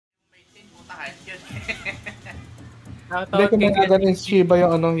Lahat yun. Hindi ko nagaganin Shiba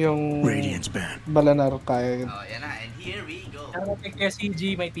yung ano, yung Balanar kaya. Oh, yan na. And here we go. Shoutout kay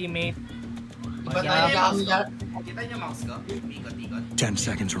CG, my teammate. Iba talaga ang laro. Kita niyo mouse ko? Ikot-ikot. 10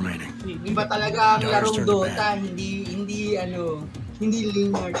 seconds remaining. Iba talaga ang larong Dota, hindi linear.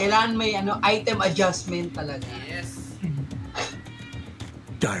 Kailangan may item adjustment talaga. Yes.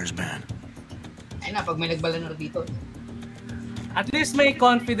 Dyer's ban. Ay na, pag may nagbalanar dito. At least may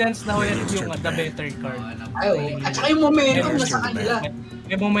confidence na ulit yung TheBetterCarls. Ay, at saka yung momentum na sa kanila.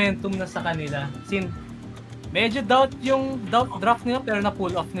 May momentum na sa kanila. Medyo doubt draft nila pero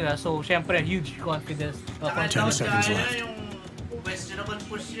na-pull off nila. So, syempre, huge confidence. Saka doubt kaya yung questionable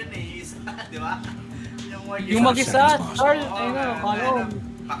push yun eh. Di ba? Yung mag-isa, Charles, ayun na, Carl.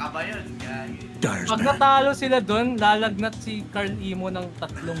 Baka ba yun? Pag natalo sila doon, lalagnat si Carl Imo ng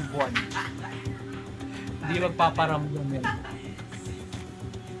 3 buwan. Hindi magpaparamdam yun.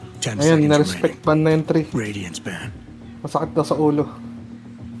 Ayun, na-respect ban na yung 3. Radiance ban. Masakit na sa ulo.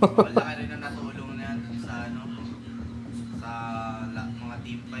 Wala ka rin na natulong na yan sa mga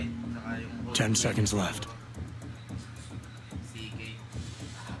team fight. Saka yung 10 seconds left. CK.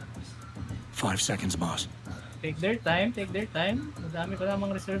 5 seconds, boss. Take their time. Madami ko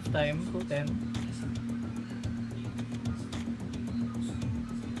namang reserve time, 210.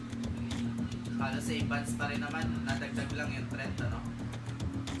 Halos sa Evans pa rin naman, nadagdag lang yung trend, ano?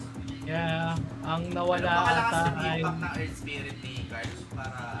 Yeah, ang nawala ata ay... impact ng Earth Spirit ni Carl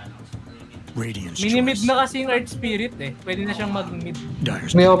para ano? Minimid na kasi yung Earth Spirit eh. Pwede na siyang mag-mid.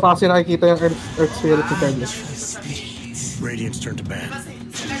 Hindi ako pa kasi nakikita yung Earth Spirit ni Carl. Radiance turn to ban.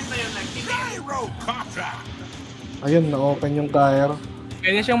 Ayun, na-open yung Gyro.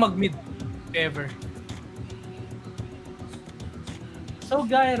 Pwede siyang mag-mid. Ever. So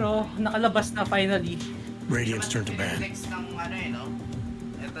Gyro, nakalabas na finally. Radiance turn to ban. Next ng ano eh, no?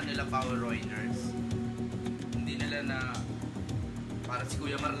 Ito nila PowerRoingers. Hindi nila na para si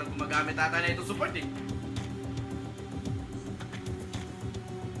Kuya Mar lang gumagamit ata na ito support eh.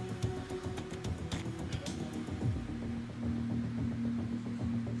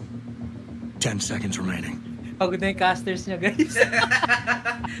 Ten seconds remaining. Pagod na yung casters niya, guys.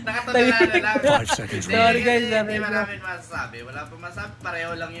 Nakatulala na lang. 5 seconds remaining. Sorry guys, Hindi maraming masasabi. Wala pa masasabi.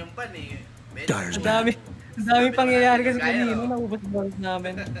 Pareho lang yung pan eh. Ang dami pangyayari kasi kanina. Naubos balls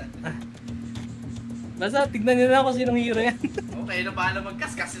namin. Basta tignan nyo na kung sinong hero yan. Okay, na paano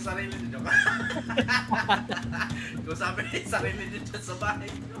magkaskas yung sarili nyo. Kung sabi na yung sarili nyo dyan sa bahay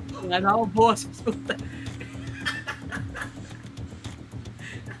nyo. Nga na ako, boss.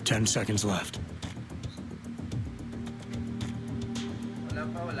 10 seconds left.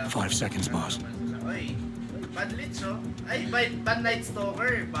 Wala 5 seconds, boss. Oy, Bad Lich, oh. Ay, Bad Night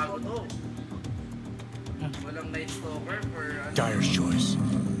Stalker. Bago to. Walang Night Stalker for... Dyer's choice.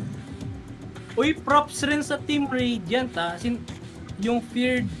 Uy, props rin sa Team Radiant ha. Yung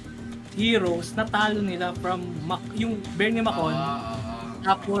feared heroes, natalo nila from yung Bernie Macon.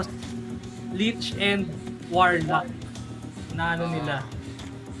 Tapos, Lich and Warlock. Na ano nila.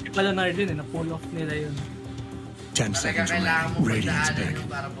 Yung pala na rin, na-pull off nila yun. 10 seconds remaining. Radiance back.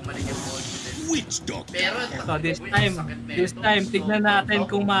 Para bumalik yung confidence. Witch Doctor. Pero, so this time, tignan natin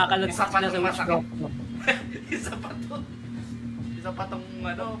kung makakalagsak sila sa Witch Doctor. Isa pa tong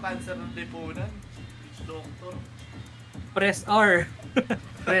cancer ng lipunan. Witch Doctor. Press R.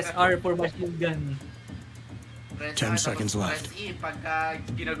 Press R for machine gun. 10 seconds left. Press E, pagka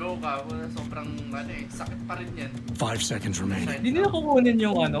ginagaw ka, sobrang sakit pa rin yan. 5 seconds remaining. Hindi nila kukunin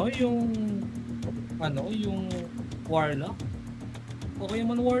yung yung Warlock. Okay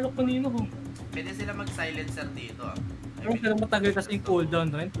naman Warlock kanino ho. Pwede sila mag-silencer dito ah. Pero sila matagal kasi yung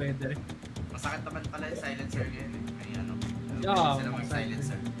cooldown doon, pwede. Masakit naman pala yung silencer ngayon eh. Ay Yeah, pwede sila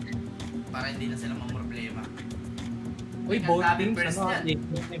mag-silencer. Para hindi na sila problema. Uy, both teams,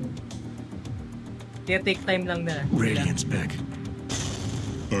 kaya take time lang na. Radiance back.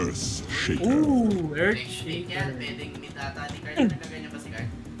 Earth Shaker. Ooh, Earth Shaker. Pwedeng mid ata ni Carl. Nalagay niya ba si Carl?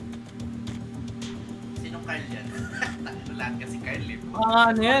 Sinong Carl yan? Lahat kasi Carl eh.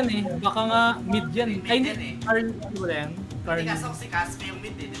 Ano yan eh, baka nga mid yan. Ay hindi, Carl, ano ba yan? Hindi kasok si Caspe yung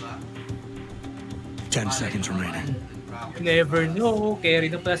mid eh, di ba? 10 seconds remaining. You never know, carry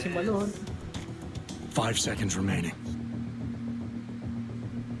na pala si Malone. 5 seconds remaining.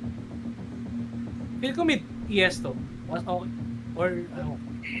 Feel ko mid ES to. Was okay. Or ano?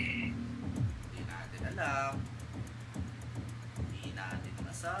 Hindi natin alam. Hindi natin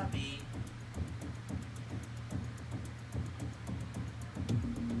masabi.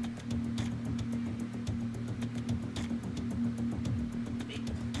 Pick.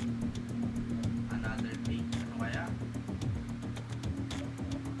 Another pick. Ano kaya?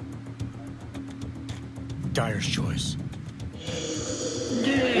 Dyer's choice.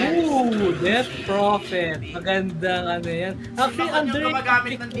 Ooh, Death Prophet. Magandang ano yan. Actually, Yung underrated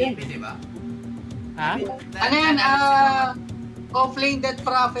gumagamit ng pick DP, yan. di ba? Ha? Ano yan? Offlane Death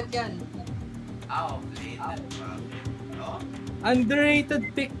Prophet yan. Offlane. No?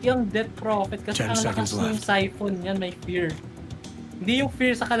 Underrated pick yung Death Prophet kasi 10 ang seconds lakas ng left. siphon yan, may fear. Hindi yung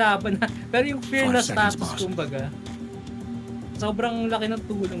fear sa kalaban na, pero yung fear 5 na seconds, status, boss. kumbaga. Sobrang laki ng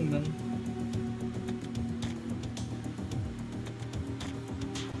tulong nun.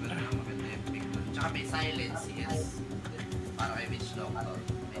 Maganda yung pick nun. Tsaka may silence, yes. Para kay Witch Doctor,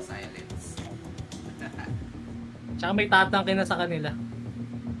 may silence. Tsaka may tatangke na sa kanila.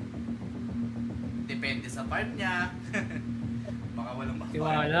 Depende sa farm niya. Baka walang ma-farm.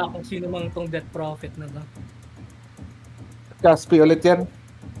 Tiwala kung sino mang tong Death Prophet na to. Caspi ulit yan.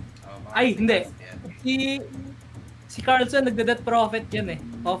 Baka Ay, hindi. yan. Si Carlson nagda-Death Prophet yan eh.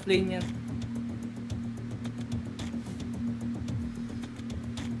 Offlane yan.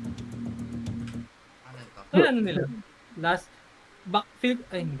 Ano to? Kaya ano nila? Last backfield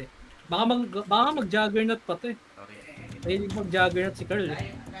ay hindi. Baka mag-juggernaut pa to eh. Sorry. Mahilig mag-juggernaut si Carl eh.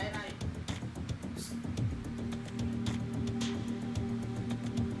 Kaya.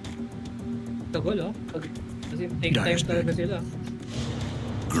 Tagol oh. Kasi take time talaga sila.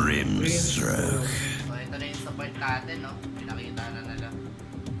 Grimstroke. So, ito na yung support natin, no? Pinakita na nila.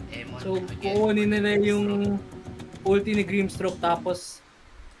 Emon So, again. kukunin nila yung ulti ni Grimstroke tapos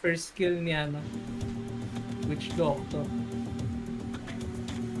first skill niya, no? Witch Doctor.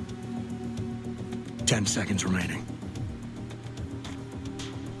 10 seconds remaining.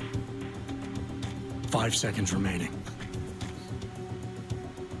 5 seconds remaining.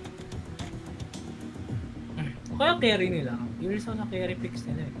 Kaya carry nila. Curious ako sa carry picks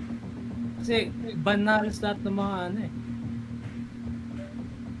nila eh. Kasi bananas lahat ng mga ano eh.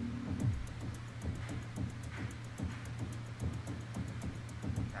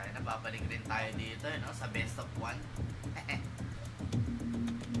 Kaya nababalik rin tayo dito, no? Sa best of one.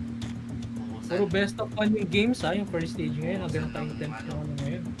 Puro best of one yung games ha, yung first stage ngayon. Ang ganun tayong Ubusan ng tempo ano. ano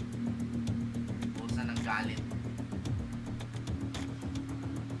ngayon. Ubusan ng galit.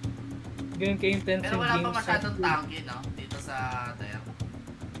 Ganun ka-intense Pero yung wala games. pa masyadong tanky, no? Dito sa Dare.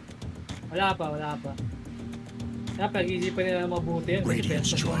 Wala pa. Kaya pag-iisipan nila mabuti yan. Kasi Radiant's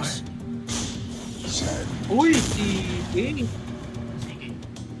best of one. choice. Uy! Si Gay! Sige.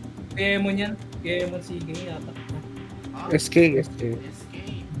 Gemon yan. Gemon si Gay yata. Oh, SK. SK.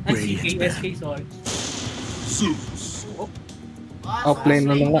 Ay, si Radiant's Gay, bad. SK, sorry. Zeus. Offlane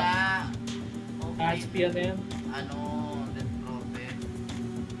na lang nga. HP ano yan. Ano, Death Prophet.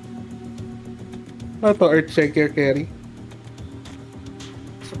 Ano to? Earthshaker carry.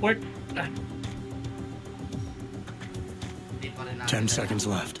 Support. Hindi pa rin 10 seconds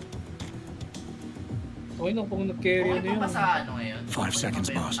left. Okay no, kung nag-carry ano Okay yun. pa ba sa ano ngayon? 5 seconds,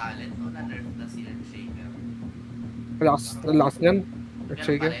 Ano ba yung boss. talent? O na-nerf na si Earthshaker? Lakas niyan. Ganun pa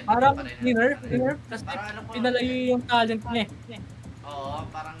Earthshaker. rin, Parang ganun pa rin, ni-nerf, ganun pa rin. kasi Parang ano po, pinalayo yung talent niya eh. Oo,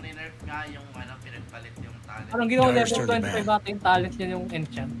 parang ni-nerf nga yung ano, pinagpalit yung talent. Parang ginawa Dyer's level turn to 25 ata yung talent niya yung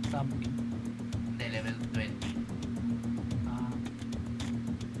enchant something. Hindi, level 20. Ah.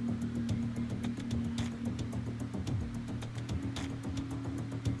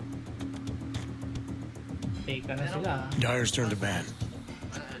 Take na Pero- sila. Dyer's turn to ban.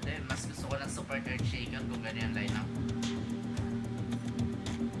 Hindi, mas gusto ko ng support Earthshaker kung ganyan line-up.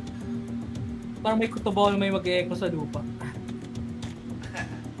 Parang may kutubol may mag-echo sa lupa.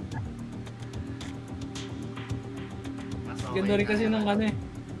 Mas okay Ganda rin na kasi yan. ng ano eh.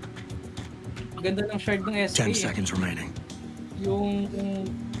 Ganda ng shard ng SK 10 eh. seconds remaining. Yung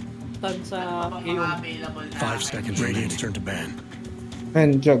tan sa Ano pa bang mga Aeon. available na 5 seconds. Radiant's turn to ban.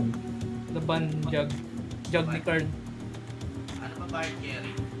 And jug. Laban jug. Jug ni Card. Ano pa ba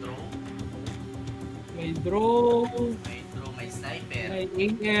carry? Throw? May draw. May throw, may sniper. May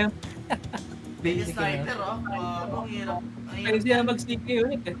AM. May Basic sniper, na. oh. Ang hirap. Ang Pwede hirap. siya mag-CK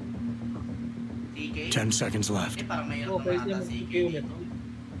ulit eh. TK? 10 seconds left. Parang may hirap Oo, pwede naman siya ata si mag-CK TK ulit. dito.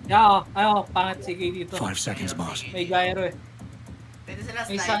 Yeah, pangat CK dito. 5 seconds, boss. May gyro eh. Pwede sila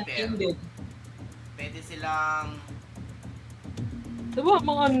May sniper. Sunkin din. Pwede silang... Diba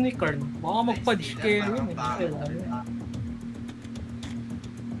mga ano ni Karn? Baka mag-fudge Stealer, carry parang yun eh. pangit. Kasi wala.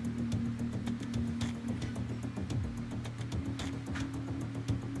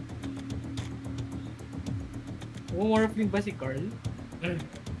 Morphling ba si Carl?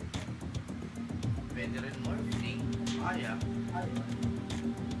 Pwede rin morphing. Kaya.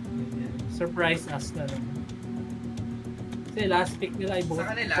 Surprise us na lang. Kasi last pick nila ay Sa both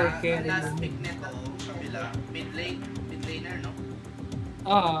kanila, for ang carry. last pick nito, kabila, mid laner, no?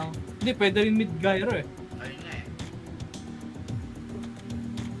 Hindi pwede rin mid gyro eh. Ay,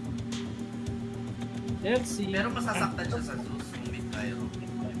 Let's see. Pero masasaktan siya sa Zeus kung mid Gyro.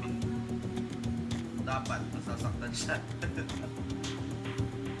 I mean, dapat masasaktan siya.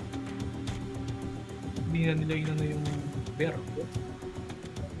 Hindi na nila inano yung bear.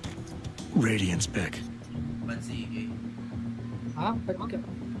 Radiant's pick. Pansige. Ha?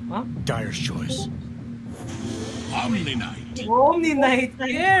 Ha? Dire's choice. Omni Knight. Omni Knight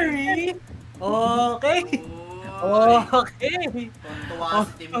Carry! Okay! Okay! Tuwa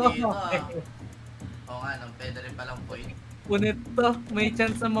si team dito Oo nga, nang pwede rin palang point. Punit to. May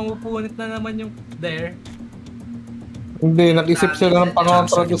chance na mamupunit na naman yung there. Hindi, nag-isip sila ng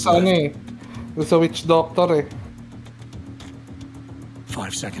pangontra doon sa ano eh. Doon sa Witch Doctor eh. 5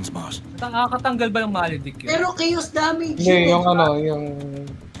 seconds, boss. Nakakatanggal ba ng Maledict yun? Pero chaos damage Hindi, yung ano, yung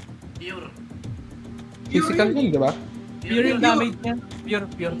Pure. physical yun, di ba? Pure yung damage niya. Pure.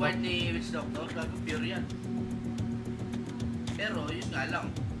 Yung ward ni Witch Doctor, gago pure yan. Pero yun nga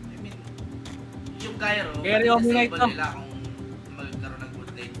lang. I mean, yung Gyro, Carry Omni Knight disable to. nila kung magkaroon ng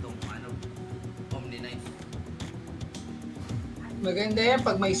good lane tong ano, Omni Knight. Maganda yan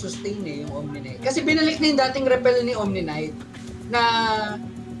pag may sustain eh, yung Omni Knight. Kasi binalik na yung dating repel ni Omni Knight na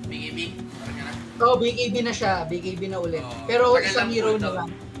BKB, parang gano'n. BKB na siya, BKB na ulit. Oo, Pero tagal isang ng hero na cooldown. lang.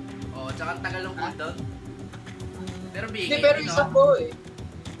 Oo, tsaka ang tagal ng cooldown. Pero BKB, Hindi, pero isa po eh.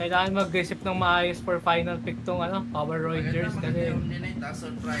 Kailangan mag-isip ng maayos for final pick tong ano, PowerRoingers maganda kasi yung Omni Knight,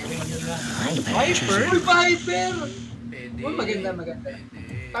 surprise. Viper? Uy, Viper! Pwede. Uy, maganda. Pwede.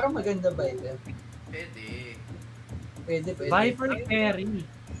 Parang maganda Viper. Pwede. Pwede. Viper carry.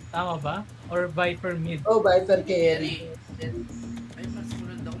 Tama ba? Or Viper mid? Oh, Viper carry. Ay, mas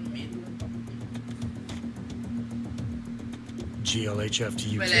sunod akong mid. GLHF to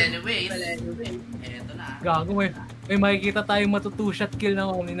you Well, too. anyways, eto na. Gago may makikita tayong matu-2-shot kill ng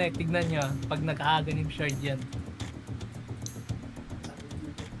Omni Knight. Tignan nyo pag nag-aaganim shard yan.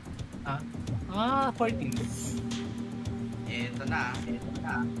 14. Eto na.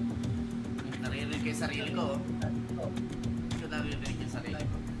 Naririnig ko yung sarili ko. Ito naririnig yung sarili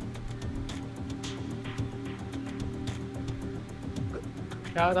ko.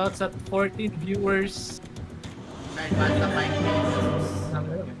 Shoutouts at 14 viewers. Dahil ba na 5 pesos?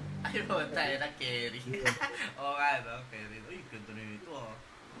 Ay, mo tayo na carry. Oo nga, no? Carry. Uy, ganda na ito, oh.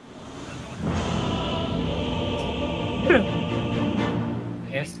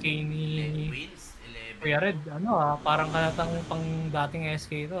 SK ni Wins, 11. Kuya Red, parang kalatang pang dating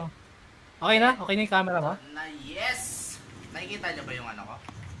SK to. Okay na? Okay na yung camera mo? Na yes! Nakikita niyo ba yung ano ko?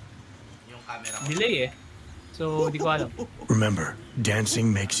 Yung camera ko? Delay eh. So, di ko alam. Remember,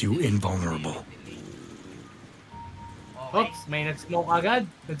 dancing makes you invulnerable. Okay. Oops, may nag-smoke agad.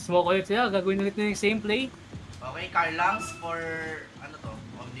 Nag-smoke ulit sila. Gagawin ulit nila yung same play. Okay, Carl Langs for, ano to?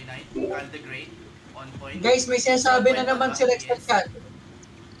 Omni Knight, Carl the Great, on point. Guys, may sinasabi na naman si Rex Cat.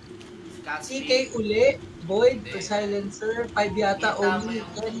 CK uli, Void, Silencer, 5 yata, Omni,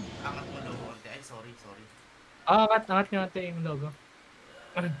 Angat mo logo. Ay, sorry. Angat nyo natin yung logo.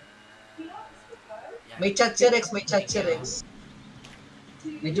 Yan. May chat si Rex.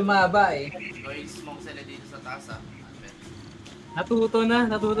 Medyo mahaba eh. Going smoke sila dito sa taas, ah. Natuto na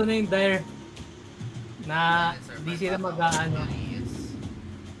yung Dire. Na di sila mag-aano.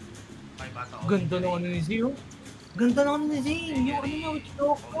 Ganda ng ano ni Zio. Ganda ng ano ni Zio. Yung ano niya, Witch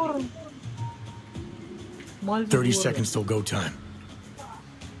Doctor. 30 seconds till go time.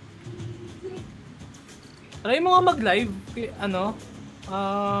 Try mo nga mag-live. Ano?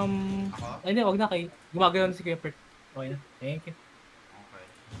 Ay, hindi, wag na kay. Gumagalaw na si Kuya Perk. Okay na. Thank you. Okay.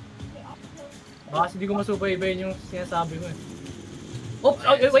 Baka kasi di ko masubaybayin yung sinasabi mo eh. Oops!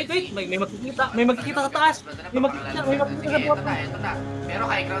 Oh, wait! May magkikita sa taas! May magkikita sa bottom! Ito na. Pero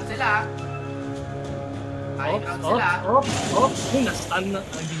high ground sila. High ground sila. Yung na-stun na.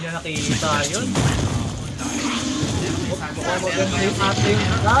 Hindi niya nakikita yun. Mukhang maganda yung ating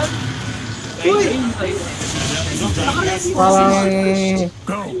stun. Uy! Parang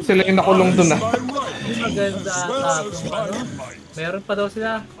sila yung nakulong dun ah. Maganda ata itong ano. Meron pa daw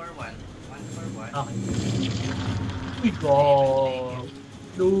sila. 1-for-1. Okay. Uy, God.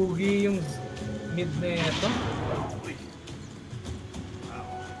 Lugi yung mid na ito.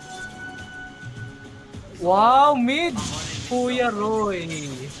 Wow, mid! Kuya Roy.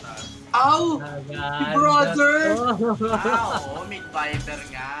 Ow! Brother! Oo, mid Viper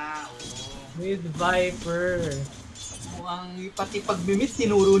nga. Oo. Mid Viper. Mukhang pati pag-mimit,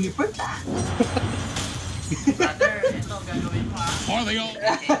 tinuro ni Bert ah. Brother, ito gagawin mo ah. For the all.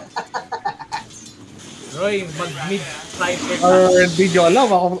 Roy, mag-mid Viper. Or di nyo alam,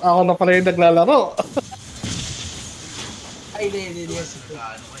 ako na pala yung naglalaro. Ay, hindi.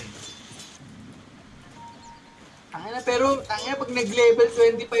 Ano ko eh. Pero pag nag-level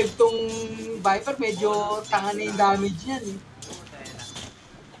 25 tong Viper, medyo tanga na yung damage yan eh.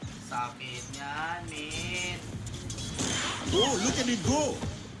 Sakit yan, man. Oh, look at it go!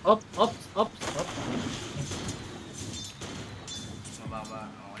 Ops. Mababa,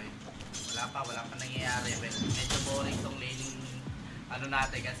 okay. Wala pa nangyayari. Medyo boring tong laning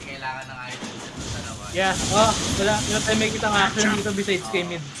natin kasi kailangan ng items ito sa naman. Yeah, wala tayo may kitang action dito besides kay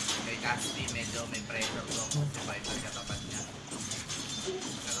mid. Kay Casty, medyo may pressure to. Si Viper katapat niya.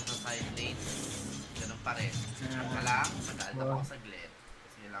 Pero sa side lane, ganun pa rin. Ka lang, madaan ako saglit.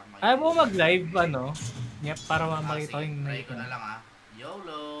 Kasi lang Ayaw mo mag-live, Yep, para makita ko yung try ko na lang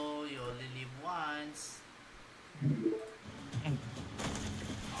YOLO, you only live once.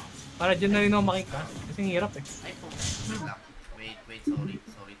 Para dyan na rin ako makika. Kasi ang hirap eh. Ay po, wait lang. Wait,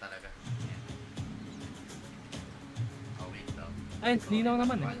 sorry talaga. Ayan. Wait lang. Ay, linaw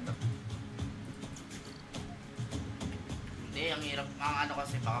naman eh. Hindi, ang hirap. Ang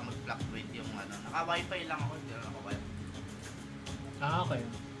kasi baka mag-fluctuate yung naka-wifi lang ako, hindi lang naka-wifi. Okay.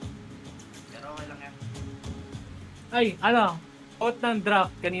 Pero okay lang yan. Ay, out ng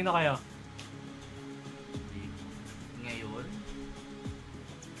draft, kanino kayo? Ngayon?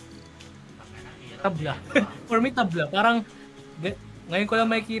 Tabla. For me, tabla. Parang, ngayon ko lang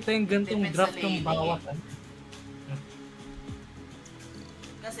makikita yung gantong draft ng bawat.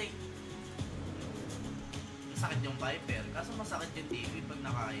 Kasi, masakit yung Viper. Kaso masakit yung TV pag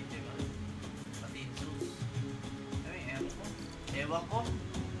naka-item. Pati yung Zeus. Ewan ko.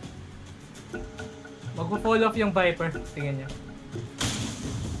 Mag-fall off yung Viper. Tingnan niya.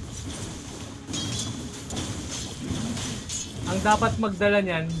 Ang dapat magdala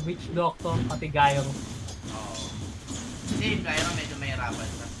niyan, Witch Doctor, pati Gyro. Oo. Kasi yung Gyro medyo mahirapan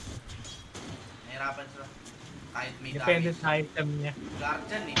siya. Kahit may Depende damage. sa item niya.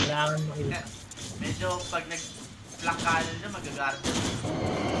 Guardian eh. Kailangan makita. Medyo pag nag-flank kanan siya, mag-guardian.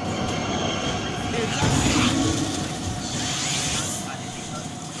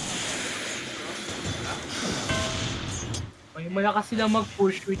 May malakas silang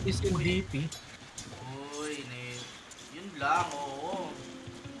mag-push which is in DP. Uy, yun lang, oo.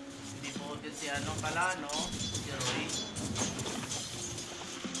 Hindi po din si pala, no? Si Roy.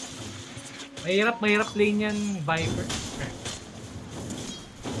 Mahirap lane yan, Viper.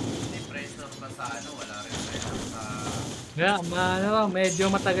 May pressure ba sa wala rin pressure sa... Yeah,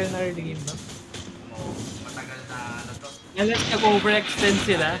 medyo matagal na early game, no? Matagal na to. Unless nag-overextend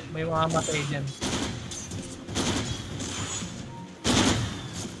sila, may mga matay dyan.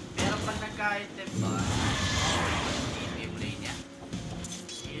 Pero pag nagka-item ba, team lane niya.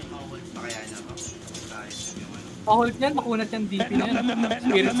 Yung ma-hold pa kaya niya ba? Nagka-item yung Pa-hold niyan, makunat yung DP na yan.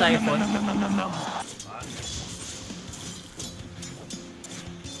 Spirit Siphon.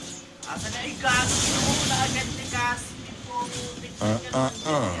 Asa na yung gas? Wala agad ni gas.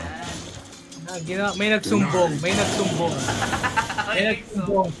 May nagsumbong.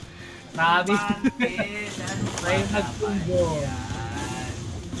 Grabe. May nagsumbong.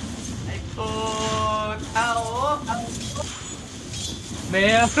 Ay po, tao.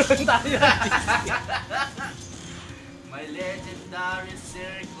 Meron tayo. My legendary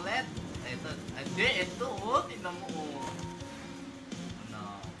circlet. Ito, tingnan mo.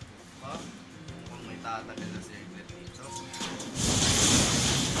 Mukhang may tatagal na circlet dito.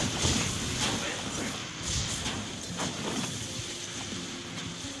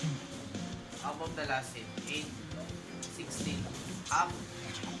 Above the last hit, 8, 16, up.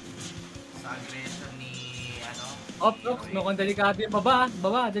 Sa aggression ni, Ops, mukhang delikado yung baba,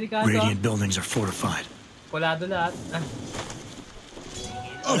 delikado. Radiant buildings are fortified. Kulado lahat.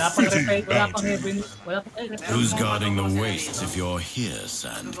 Wala pang repel, wala pang heaven, wala pang Who's guarding the wastes if you're here,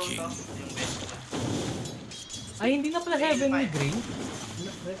 Sand King? Ay, hindi na pala heaven ni Grey.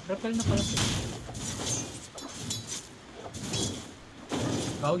 Repel na pala.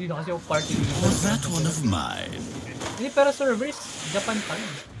 Hindi na kasi yung party dito. Was that one of mine? Hindi, pero servers, Japan pa rin.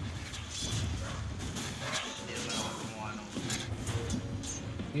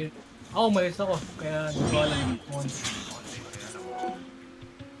 Umalis ako, kaya hindi ko alam yung phone.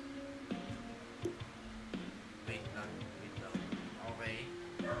 Wait lang. Okay.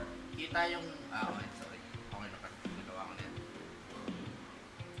 Kita yung... okay, sorry. Okay na pala. Nagawa ko na yan.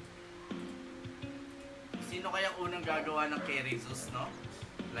 Sino kaya unang gagawa ng carry Zeus, no?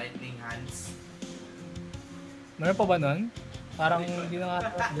 Lightning hands. Meron pa ba nun? Parang hindi na nga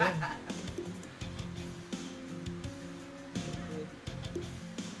doon.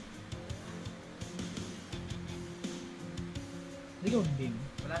 Hindi ka mag-game.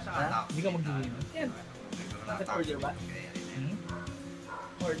 Wala siyang attack. Hindi ka mag-game. Yan. Bakit order ba?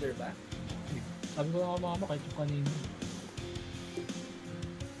 Order ba? Sabi ko nga mama kahit yung kanina.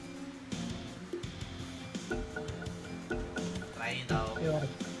 Try daw. Ayun.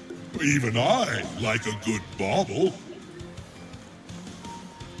 Even I like a good bauble.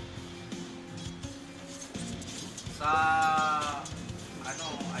 Sa ano,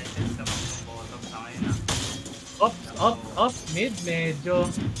 items naman yung bottom sa ngayon Up, mid, medyo.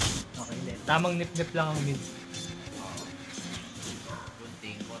 Okay, hindi. Tamang nip-nip lang ang mid.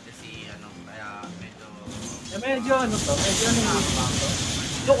 Gunting, kote si ano, kaya medyo... Medyo ano to, medyo ano yung mid to.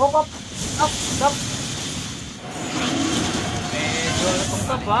 Look, up! Medyo ano tong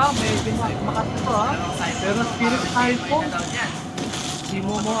top ha, medyo makata to ha. Pero spirit style po. Hindi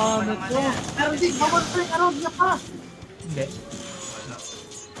mo ano to. Pero hindi, bawal pa yung around niya pa. Hindi.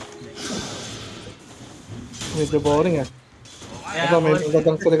 Medyo boring ah. Kaya, Ito, may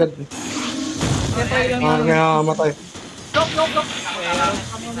gagang sa likod. kaya try lang yun. Kaya matay. Look! Pero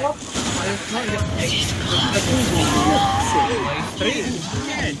tama look. Ayos na, nice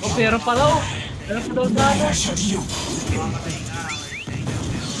 3. Oh, pero pa daw. Meron pa daw sa ano.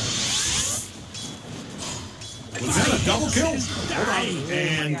 Was that a double kill?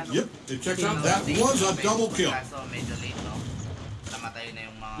 And yep, it checks out. That was a double kill. Kaso medyo late, no? Namatay na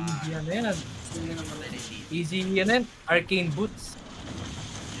yung mga... Easy yan yan. Namatay na yung team. Easy yan yan. Arcane boots.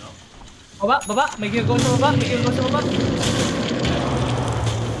 Yup. Baba. May ginagawa sa baba. Hindi,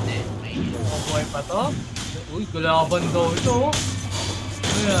 may hit. Oh, buhay pa to. Uy, gulaban daw ito.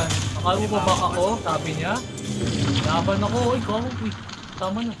 Ano yan? Akala mo ba baka ako? Sabi niya. Laban ako. Uy, kamo. Uy,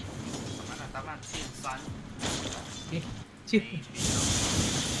 tama na. Tama. Chill, son. Eh, shit. May hit daw.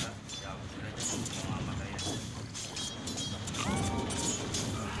 Yaw, sila dyan yung mga matayan.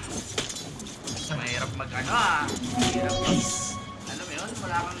 Mahirap mag-ano ah. Mahirap mag... Alam mo yun,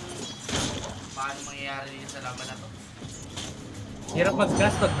 wala kang... Paano mangyayari dito sa laban na to? Hirap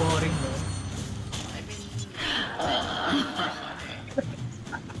mag-gas pag boring, no? I mean...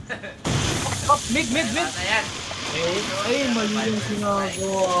 Oh, mid! Ayan! Ay, mali yung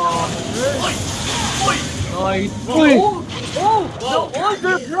ginagawa. Nice! Uy! Oh! The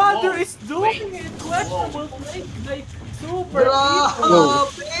older brother is doing it! Questionable play! Like, super! Grabe!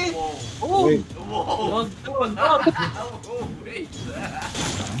 Oh! Wait. Wow! Wag! Oh, wait!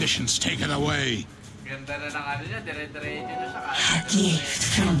 Mission's taken away. Ganda na ng ano niya, dire-diretso na siya. Gift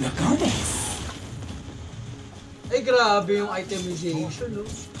from the goddess. Ay, grabe yung itemization, no?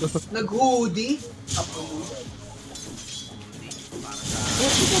 Nag-hoodie.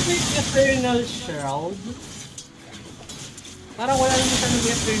 Gusto ko ba yung Eternal Shroud? Parang wala naman siya ng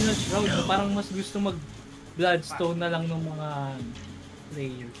Eternal Shroud. Parang mas gusto mag-Bloodstone na lang ng mga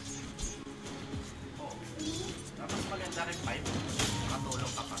players. Oo. Tapos maganda rin 5.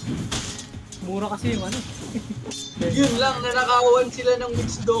 Makatulong ka pa. Mura kasi yung ano. Yun lang, nanakawan sila ng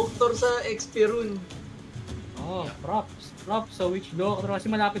Witch Doctor sa XP rune. Oh, props sa Witch Doctor kasi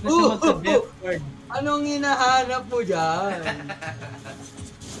malapit na siya magka-Death Guard. Anong hinahanap mo dyan?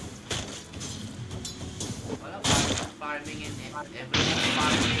 Wala farming in it. Everything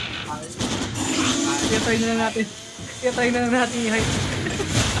farming. Kaya try na lang natin i-hype.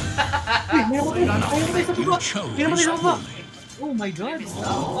 Uy, meron tayo sa baba! Meron tayo sa baba! Oh my god!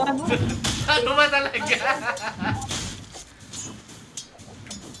 Ano? Ano ba talaga?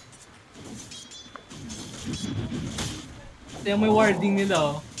 Ito yung may warding nila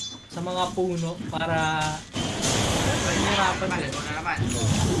oh, sa mga puno para mahirapan din. Ito na naman.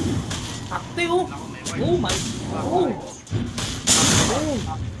 Sakti oh! Ako, may word. Oh my god! Oh!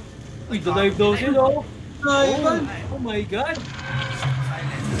 Uy, dadive daw sila oh! Oh my god!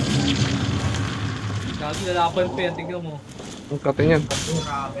 Silent. Gagi, lalaban pa yan, tignan mo. Ang kate niyan.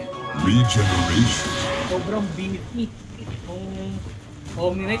 Grabe to. Regeneration. Sobrang beefy. Yung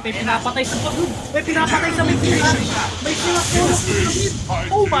Omni Knight may pinapatay sa pagod. May pinapatay sa may sila. May sinatulog sa mid.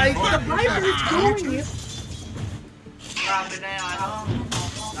 Oh my god, the Viper is doing it. Grabe na yung ano.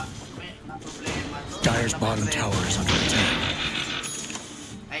 May problema to. Dyer's bottom tower is under attack.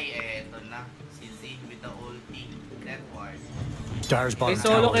 Ay, eto na. Si Z with the ulti. That ward. Dyer's May bottom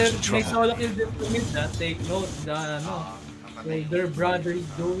solo tower kill, is in may trouble. solo kill din sa mid ha. Take note, the ano. Their brother is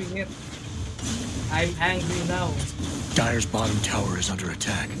doing it. I'm angry now. Dyer's bottom tower is under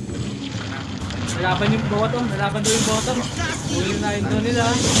attack. Nalaban yung bottom, nalaban daw yung bottom. Uli na yun doon nila.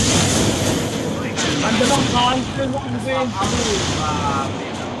 Ando lang cancel ng event.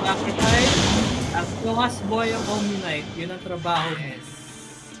 Sacrifice. As long as boy ang Omni Knight, yun ang trabaho niya.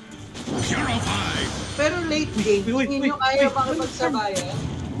 Purified. Pero late game, hindi nyo kaya makipagsabayan.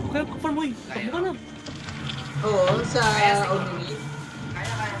 Kaya pa mo tabo ka na. Oo, sa Omni.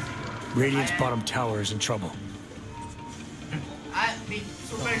 Kaya siguro. Radiant's bottom tower is in trouble.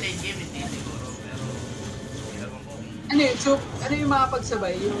 Super late game, hindi siguro. Ano yun? So, ano yung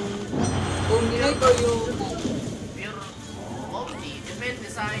makapagsabay? Yung Omni-Knight o yung... Pure Omni. Depende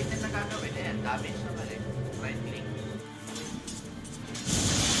sa item na gagawin. Ayan, damage naman eh. Right click.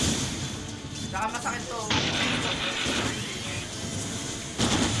 Saka masakit to.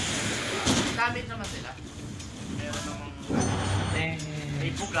 Damage naman sila. Meron namang...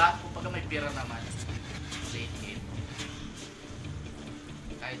 May buga. Kumbaga may pira naman. Late game.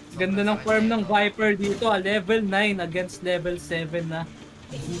 Ganda ng farm ng Viper dito, level 9 against level 7 na.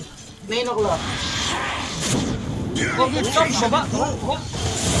 9 o'clock. Oh, stop! Baba! Baba!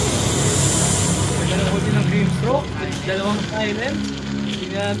 Ganda ng ulti ng Green Stroke, dalawang silent. Hindi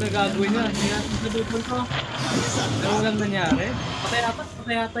na nagagawin niya, hindi na nadupon ko. Pero walang nangyari.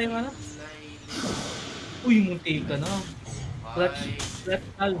 Patay ata yung ano. Uy, munti ka na. Clutch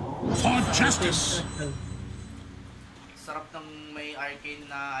al. For justice! Sarap ng may arcane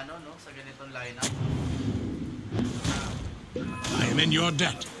na ano no sa ganitong lineup. I am in your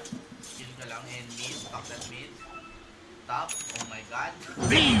debt. Skill ka lang and mid, back that mid. Top, oh my god.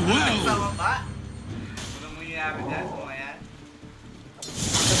 Be well! Sa baba. Walang mangyayari dyan, kung ayan.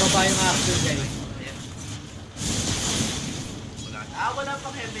 Sa baba yung action guys. Ayan. Wala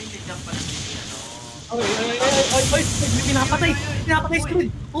pang heavy hindi jump pala si ano. Ay, pinapatay Squid!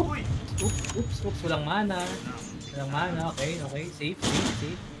 Oops, walang mana. Okay, safe.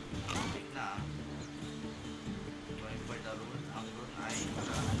 Tig na. Going for the rune. Ang rune ay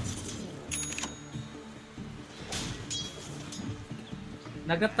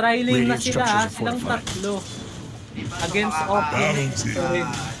Naga-try lane na sila, silang tatlo. Against opponents.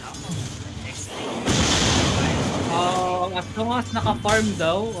 As long as naka-farm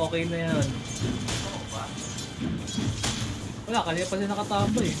daw, okay na yan. Wala, kanina pa sila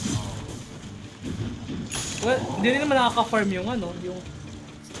nakatambay eh. Well, hindi rin naman nakaka-farm yung ano, yung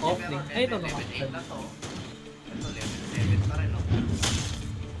off-lane. Ay, ito level 8 na. na to. Ito level 7 pa rin, no?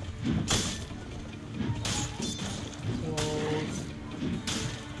 So,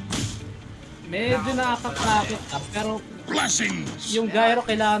 medyo nakakatakot pero yung gyro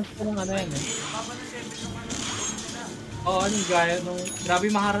kailangan ko ng ano yan eh. Oo, yung gyro, grabe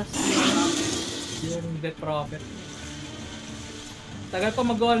maharas yung Death Prophet. Tagal pa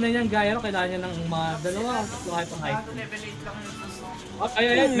mag-goal na yung gyro, kailangan niya ng mga dalawa o kahit pang high. Level 8 lang yung gusto.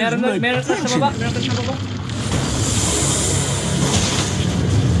 Ay, meron ka sa baba, Klang.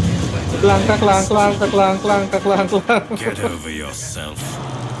 Get over yourself.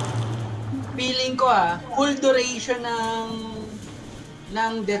 Feeling ko full duration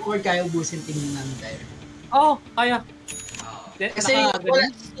ng Death Ward kaya ubusin tingin ng Dire. Oo, kaya. Kasi wala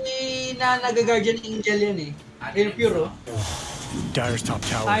si nag-guardian angel yan eh. Yung pure Dire's top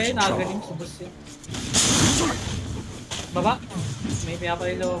tower Kaya is in nagaling trouble. sa boss yun. Baba. May pa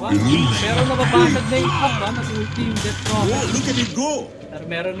rin baba. Pero nababasag na yung top nag-ulti yung Death Prophet. Oh, look at it go! Pero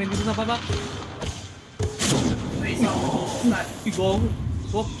meron rin dito sa baba. Go.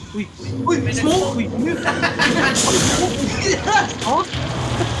 Uy, smoke! Uy! Oh?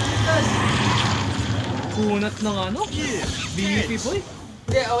 Kunat ng ano? BP boy?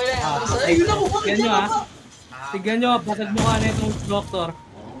 Hindi, okay lang. Ayun ako, bakit Tignan nyo yan ako? Tignan nyo, basag mukha na itong doktor.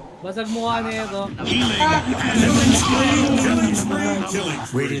 Basag mukha na ito.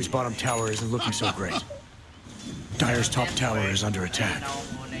 Radiant's bottom tower isn't looking so great. Dire's top tower is under attack.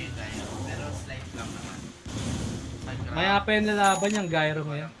 Pero slight lang naman. Maya pa yung lalaban yung gyro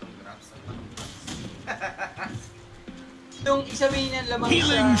mo yan. Yung isabihin niyan lamang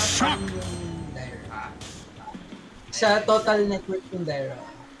Healing sa shock! yung Dire. Sa total network yung Dire.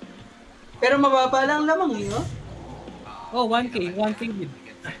 Pero mababa lang lamang yun. Oh, 1k bid.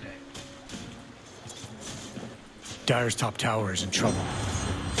 Dire's top tower is in trouble.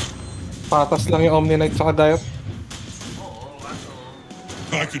 Patas lang yung Omni Knight sa Dire.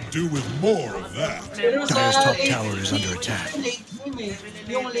 I could do with more of that. Pero Dire's sa top tower is under attack. late game eh.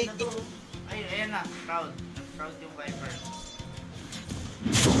 Yung late game. Ay, ayan na. Proud yung Viper.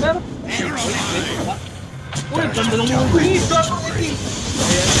 Pero, uy, ganda ng mga bid.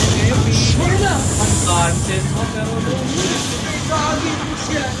 Ayan, Sure na! ang content mo, pero Gagawin mo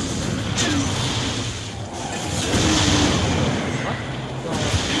siya.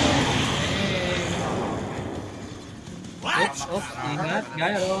 Ingat,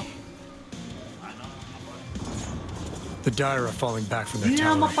 gyro. The Dire are falling back from their Hindi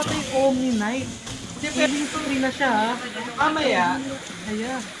na tower of mapatay top. Omni Knight. Feeling ko rin na siya ha.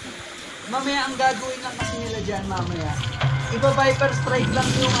 Mamaya ang gagawin lang kasi nila dyan mamaya. Iba Viper strike lang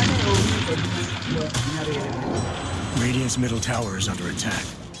yung Radiant's middle tower is under attack.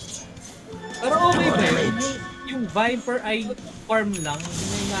 Pero okay ba yun? Yung Viper ay farm lang,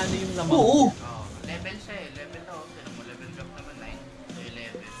 hindi na yung lamang. Oo! Level siya eh. Level to.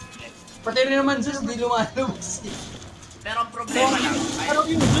 Pati rin naman Zeus, di lumalabas eh. Pero ang problema lang, Pero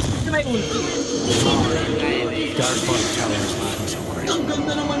yung Zeus kasi may ulti. Dyer's bottom tower is looking so great. Ang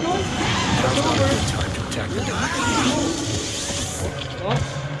ganda naman nun. Now's not a good time to attack the Dire. Oh,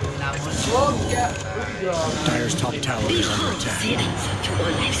 Oh, yeah. Dyer's top tower is under attack. To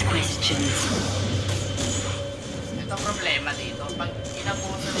all life's questions. ito ang problema dito. Pag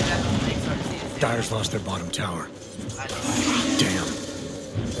inabuso nila ng exorcism, Dyer's lost their bottom tower. Damn.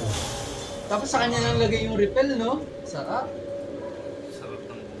 Tapos sa kanya lang lagay yung repel, no? Sarap. sarap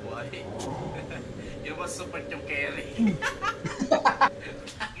ng buhay. Yung mas support yung carry.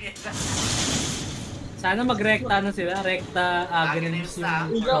 sana mag-recta na sila. Recta Agonims Agonims na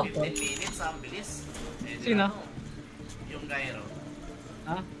yung... for 15 minutes, ang bilis. Eh, di Sino? ano, yung gyro.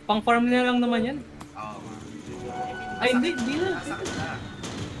 Ha? Pang-farm nila lang naman yan. Oo. Ay, hindi na. Nasakit na.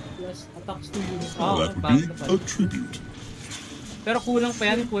 Plus attacks to unit. Well, that would be a tribute. Pero kulang pa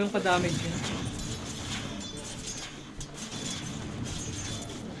yan, kulang pa damage yan.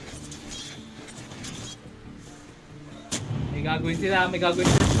 May gagawin sila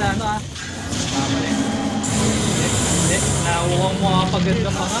sa ano ah. Mamali. Hindi, nakuha mo mga paganda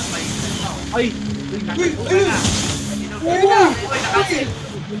pa nga. Ay!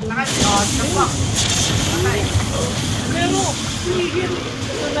 Pero, higit!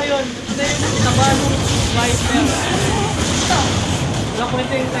 Ito na yun. Ito na yun, taba ng Viper. Wala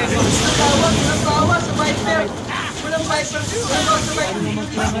kwenta yung teko. Natawa sa Viper. Walang Viper. Natawa sa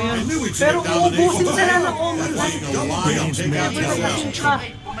Viper. Pero uubusin sila ng Omen.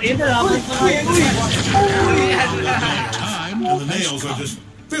 Ayun na lang. Time, and the nails are just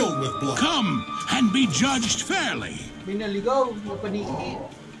filled with blood. Come and be judged fairly. Binaligaw, mapanikit.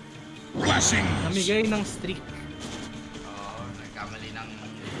 Blessings. Namigay ng streak. Oo, nagkamali ng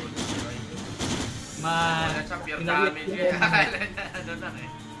gold. Ma... Champion damage yun. Ano lang eh.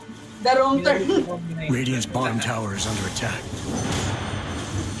 The wrong turn. Radiant's bottom tower is under attack.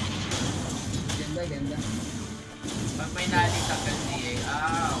 Ganda, ganda. Pag may nalita ka DA,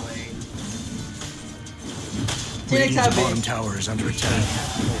 okay. Sino Radiant's nagsabi? bottom tower is under attack.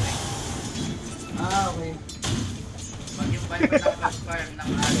 Okay. Pag yung Viper ng farm ng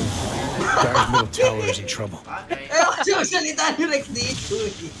ano. Dyer's middle tower is in trouble. Okay. Eh, kasi magsalita ni Rex dito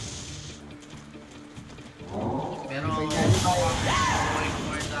eh. Pero going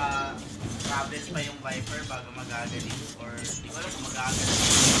for the travels pa yung Viper bago mag-agaling or hindi ko alam kung mag-agaling.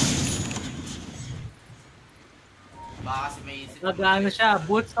 Baka kasi may isip. Nag-ano siya,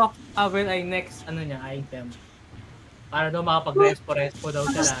 Boots of Power ay next ano niya, item. Para daw makapag-respo daw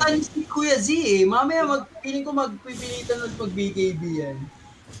siya. Nakastan si Kuya Z eh. Mamaya piling ko magpipilitan ulit mag-BKB yan.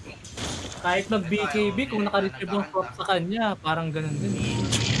 Kahit mag-BKB, kung naka-retrieve ng prop sa kanya, parang ganun din.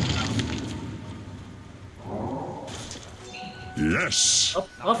 Yes. Up.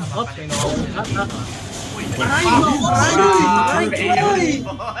 May nakawala. Aray!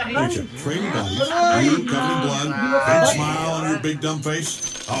 It's a trading body. You covered in blood. Big smile on your big dumb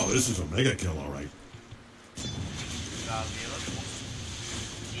face. Oh, this is a mega kill, all right. Grabe yun.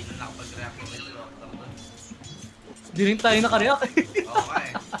 Hindi na nakapag-react yung Doctor doon. Di rin tayo nakareact. Okay.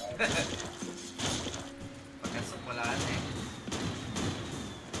 Pagkasok wala eh.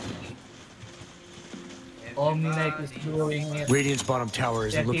 Omni Knight is doing it. Radiant's bottom tower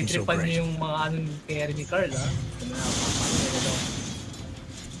isn't Kaya looking so titripan great. niyo yung mga anong carry ni Carl ha.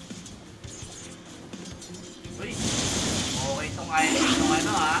 Uy, okay itong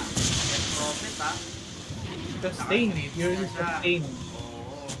ano ha. Get profit ha. Sustain. You're sustain.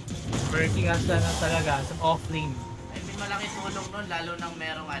 Oo. Working as na talaga sa off lane. Ay, may malaki tulong nun, lalo nang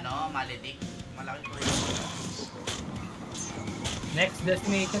merong Maledict. Malaki tulong. Next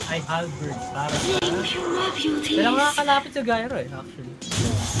destination ay Halberd. Para Thank you, my beauty. kailangan nakakalapit sa Gyro eh, actually.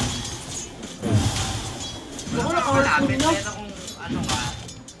 Wala ko nakakalapit, pero kung ano nga,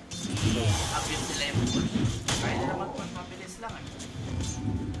 abuse sila yung push. Kaya nila magpapabilis lang eh.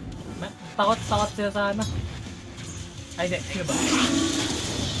 Takot sila sa ano. Ay, hindi. Sino ba?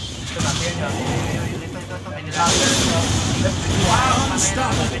 Ito ba? Kaya nyo. Ito. May nilagay. Wow!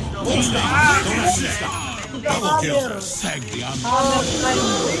 Stop! Double kill. Sweet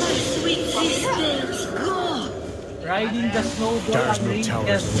sisters, go. Riding the snowball Dyer's and middle rain tower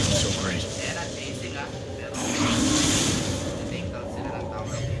isn't looking so great. Ayan, chasing ah. Pero, take down sila ng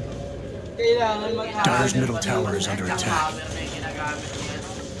tower dito. Kailangan mag-aaral. Dyer's middle tower is under attack. Hammer na yung ginagamit niya.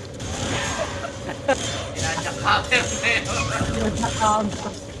 Pinadyak hammer na yun.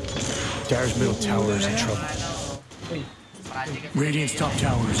 Dyer's middle tower is in trouble. Radiant's top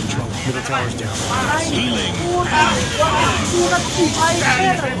tower is in trouble. Middle tower is down. Healing. Kunat si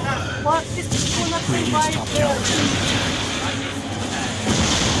Viper! What is kunat si Radiant's top Viper? tower is under attack.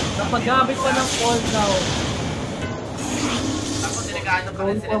 paggamit pa ng fall down. Tapos delikado pa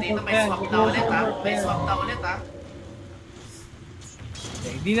rin sila dito. May swap na ulit ha. May swap na ulit ha.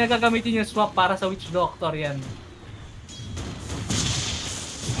 Hindi na gagamitin yung swap para sa Witch Doctor yan.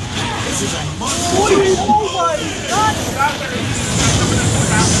 This is a must. Oh my God!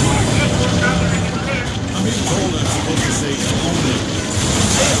 I'm being told I'm supposed to say only.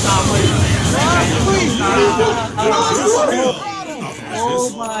 Oh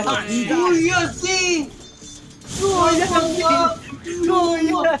my God! Kuya Z! Kuya Z!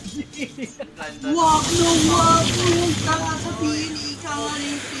 Wag yung sasabihin ikaw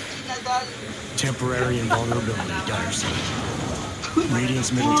yung pinadal. Temporary invulnerability, dire state.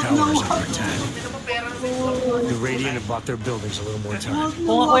 Radiant's middle tower is under attack. The Radiant have bought their buildings a little more time.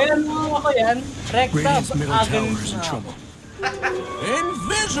 Kung ako yan, Rekta, Radiant's middle tower is in na. trouble.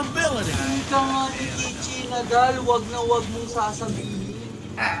 Invisibility. Ika nga ni Pinadal, wag mong sasabihin.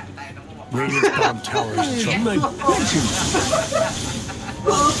 Radiant's bottom tower is in trouble.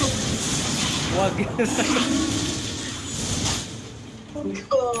 Wag. Gag.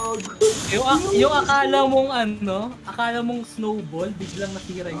 yung akala mong snowball, biglang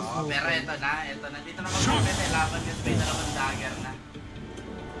nasira yung snowball. Pero ito na. Dito na mag-upit laban kasi may dalawang dagger na.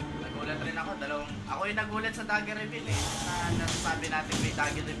 Nagulat rin ako. Ako yung nagulat sa dagger reveal na nasasabi natin may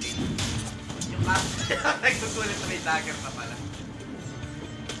dagger reveal. Yung nagugulat na may dagger na pala.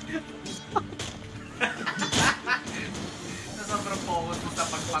 Sa sobrang focus mo sa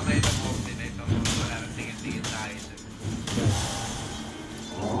pagpatay ng movie na ito. Wala nang tingin-tingin tayo.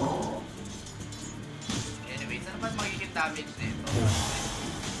 Anyways, ano ba magiging damage nito?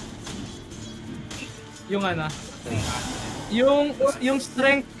 Yung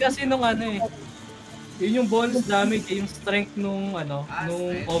strength kasi nung yun yung bonus damage, yung strength nung nung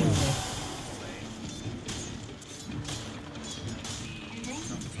Omni.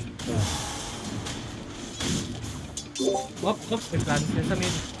 Oops, may plans din sa mid.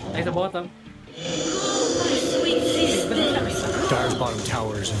 Ay, sa bottom. Dire's bottom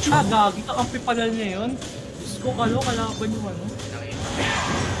tower is in trouble. Gagi, kakampi pala niya yun. Diyos ko, kalaban yung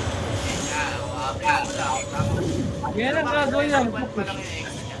Yan ang gagawin lang.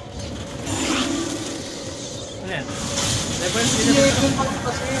 Ayan. Level kasi.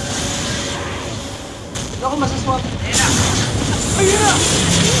 Ako masaswap. Ayun na!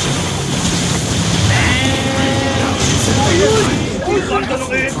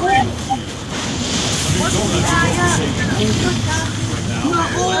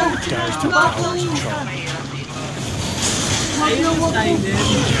 Dire's top tower is in trouble. Ayun yung silent.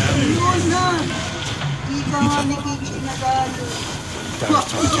 Yun na! Ika nga ni Pinadal. Dire's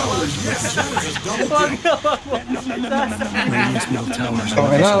top tower is in trouble. Radiant's middle tower is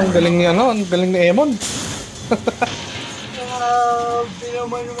Okay na, ang galing ni Emon.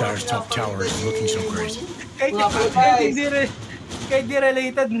 Dire's top tower is looking so great. Kahit di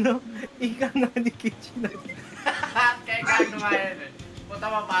related, no? Ika nga ni Kitchen. Kaya gano'n punta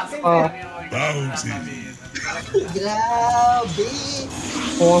mapasok lang yung Grabe!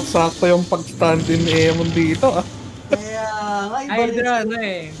 Kung sakto yung pag-stand in ni Emon dito Kaya nga, Hydra,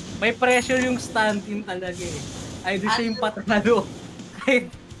 may pressure yung stand-in talaga Either siya yung patalo. Kahit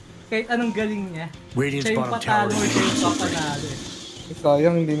anong galing niya. Radiant's Siya yung bottom patalo tower or is siya yung in trouble. papanalo.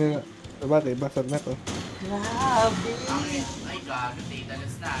 Sayang, hindi nila. Diba, sad na to. Grabe! Ay gago,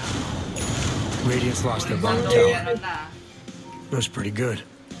 Daedalus na. Radiant's lost their bottom Ano tower. na? It was pretty good.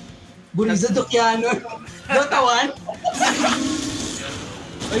 Buriza Dokiano. Dotawan?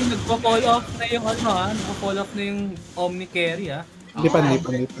 Ay, nagpa-fall off na yung nagpa-fall off na yung Omni Carry Hindi pa. Ano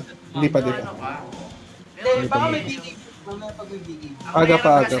ba? Baka may bigay. Mamaya pag may bigay. Aga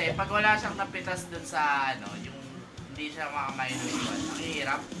pa. Kasi pag wala siyang napitas dun sa yung hindi siya maka-minus 1, ang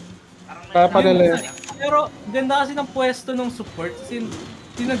hirap. Kaya pa nila yun. Pero ganda kasi ng pwesto ng support kasi yung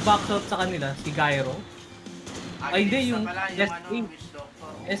nag-backshot sa kanila, si Gyro. Ay, hindi, yung SK.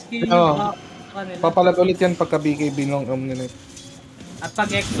 SK yung nag-backshot sa kanila. Papalag ulit yan pagka BKB ng Omni-Knight. At pag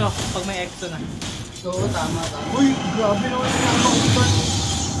may EXO na. Oo, tama. Uy, grabe naman yung nakaupan.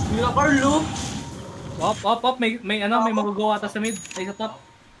 Mila Carlo. Op. May magagawa ata sa mid. Ay, sa top.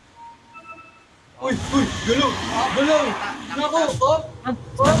 Uy, galaw. Nako, op.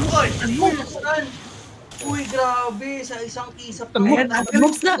 Uy, grabe. Sa isang kisap na. Ayan,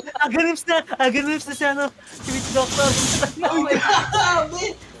 aganips na siya, si Witch Doctor. Uy,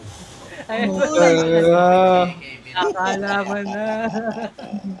 grabe. Ayun, nakalaman na.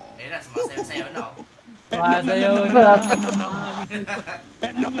 Ayun na, sumasayaw na. Sumasayaw na.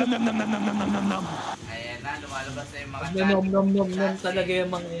 Ayan na, lumalabas na yung mga Nom talaga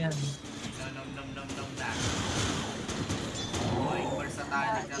yung mga yan. Nom na. Uy, first at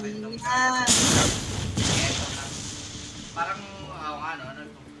mechanic na rin nung parang, ano,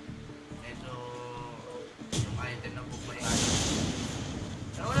 medyo yung item na bumay.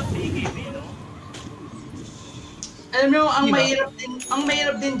 Pero walang BKB, no? Alam mo, ang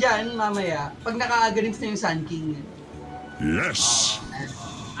mahirap din dyan, mamaya, pag naka-against na yung Sun King. Yes!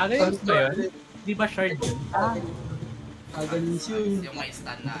 Against ba yun? Di ba shard yun? Against yun. Yung may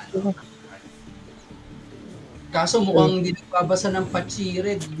stun na, Kaso mukhang hindi nagbabasa ng patch si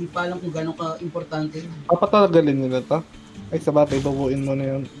Red, hindi pa alam kung gano'ng ka-importante. Papatagalin nila to? Ay, sa batay, babuin mo na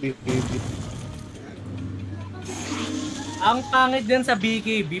yung BKB. Ang pangit din sa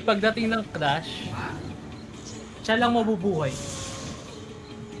BKB, pagdating ng crash, siya lang mabubuhay.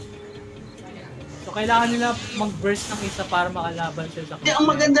 So kailangan nila mag-burst ng isa para makalaban sila sa crash. Ang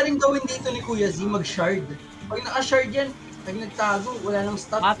maganda rin gawin dito ni Kuya Z, mag-shard. Pag naka-shard yan, pag nagtago, wala nang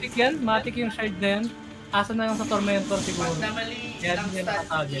stop. Matic yan, matic yung shard na yan. Asa na lang sa Tormentor siguro. pag namali Kaya ng din stun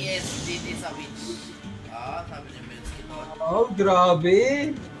nakatagin. ESDD sa Witch. Sabi niya Milski to. Oh, grabe.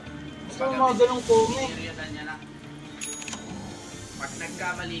 Gusto mo mga ganong comment. Periodan niya na. Pag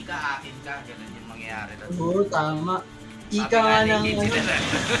nagkamali ka, akin ka. Ganun yung mangyayari. Oo, tama. Ika Sabi nga ni ng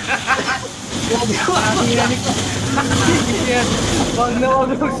Kitty ano. Wag na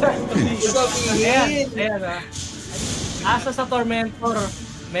wag mo siya. Sabihin. Ayan ah. Asa sa Tormentor,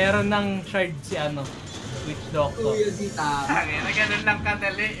 meron ng shard si ano, Witch Doctor. Kuya Z, tama. Ganun lang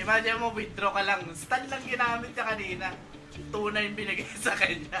kadali. Imagine mo, withdraw ka lang. Stun lang ginamit niya kanina. Tuna yung binigay sa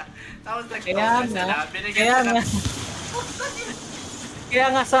kanya. Tapos Kaya nag-talk nga, sila. Binigay kaya sila. nga. Kaya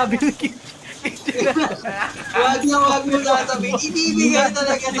nga sabi ni Kitty. Wag mo sasabihin. Ibibigay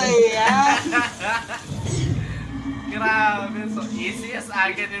talaga sa'yo yan. Grabe. So, easy as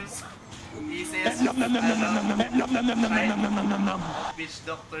organisms. Easy as Witch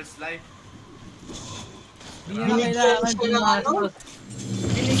Doctor's life. Hindi niya na kailangan dumastos.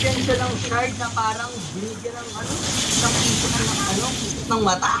 Binigyan siya ng shard na parang binigyan ng ano, isang piso ng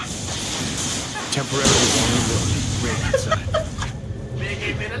mata. Temporary vulnerability. Radiant side.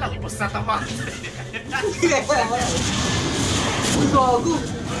 Binigay mo na lang. Ipos na tamaan. Uy, gago!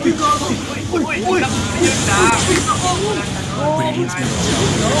 Uy, gago! Uy! Yun na! Radiant's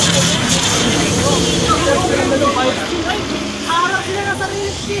middle Harap sila na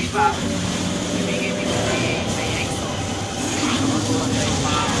sarili siya!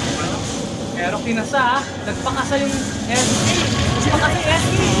 Pero kinasa, nagpakasa yung SP. Nagpakasa yung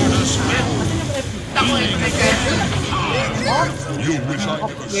SP. Ako eh! You wish I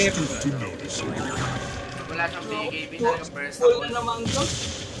never stood to notice. Wala siyang BKB na yung first Full na naman to.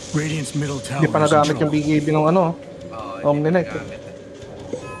 Radiant's middle tower Hindi pa is in nagamit yung trouble. BKB ng ano, Omni Knight.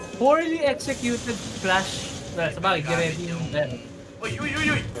 Poorly executed flash. Well, sabagay, ready yung then. Uy! Uy! Uy!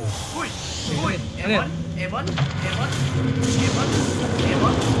 Uy! Uy! Uy! Ano yan? Emon? Emon? Emon?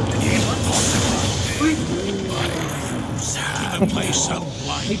 Emon? Emon? Uy!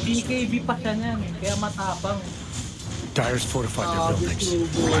 May BKB pa siya niyan, kaya matapang. Dyer's fortified their buildings.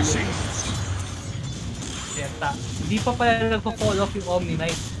 Seta. Hindi pa pala nagpo-fall off yung Omni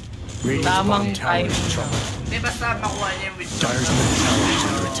Knight. Radiant's Tamang bottom tower is in timing. trouble. Hindi, basta makuha niya yung Witch Dyer's Doctor. middle tower is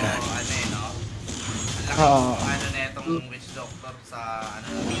under attack. Ano eh, no? Ang laki ano na itong Witch Doctor sa ano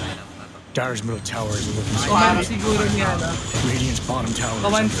na to. Dyer's middle tower is looking so Kawan bad. siguro niya, no? Radiant's bottom tower is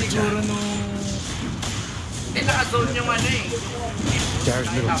Kawan under siguro attack. nung... Hindi, naka-zone yung ano eh. Dyer's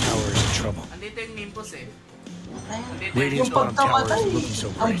middle tower is in trouble. Andito yung Nimbus eh. Andito Radiant's Yung bottom tower pagkamatay, is looking so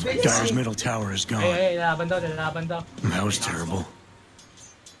ang great. bilis Dyer's eh. middle tower is gone. Laban daw. That was terrible.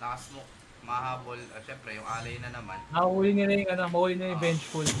 Nakasmoke, mahabol. At syempre, yung alay na naman. Mahuli nila yung ano, mahuli nila yung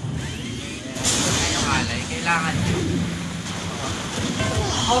Vengeful. Yung alay, kailangan nyo.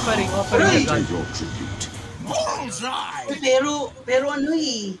 Offering Uy! agad. Pero ano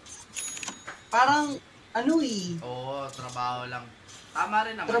eh. Parang ano eh. Oo, trabaho lang. Tama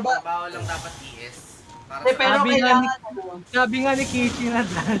rin naman, Traba- trabaho lang dapat ES. Para Eh, pero Sabi nga kailangan ano. Sabi nga ni Kitty na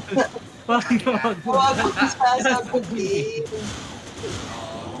dahil. Wag na wag. Huwag mo sasagutin.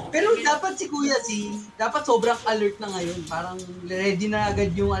 Pero dapat si Kuya Z, dapat sobrang alert na ngayon. Parang ready na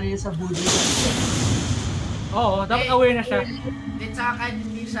agad yung ano yun sa voodoo. Oo, dapat aware na siya. Hindi, tsaka kahit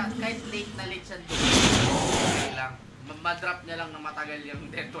hindi siya, kahit late siya doon. Okay lang. Ma-drop niya lang na matagal yung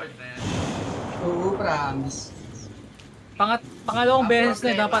death ward na yan. Oo, promise. Pangalawang Ang beses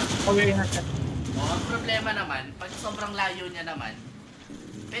na problema. dapat aware na siya. O, ang problema naman, pag sobrang layo niya naman,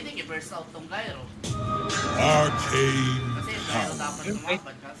 pwedeng i-burst out tong gyro. Arcane Kasi yung gyro dapat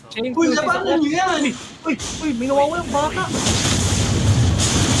lumaban ka. So, Chain Uy, fuse labanan ako. niyo yan! Uy, may nawawalang bata.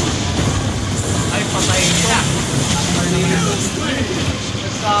 Ay, patay ka.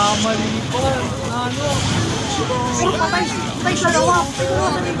 Nagkamali pa. Ano? Pero patay dalawa.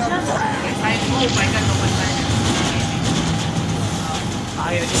 Ay, oh my god, naman.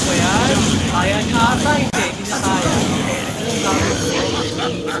 Kaya niyo ba yan? Kaya niyo ata, hindi niya kaya.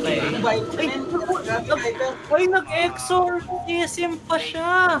 Ay, nag-exorcism pa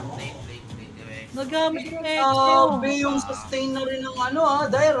siya! Nagamit yung exo! Yung sustain na rin ng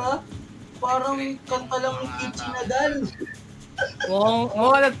Daira. Parang kanta lang ng Kichinadal.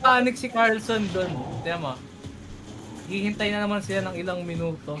 Nagpanic si Carlson doon. Tiyan mo. Hihintay na naman sila ng ilang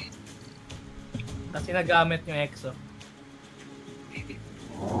minuto. Kasi nagamit yung exo.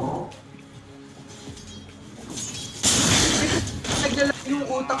 Naglalaki yung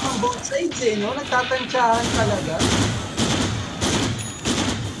utak ng both sides no? Nagtatansyahan talaga.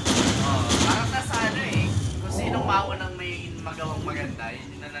 Parang nasa kung sinong maunang may magawang maganda, yun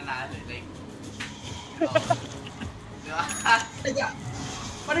yung nananalo. Like, diba?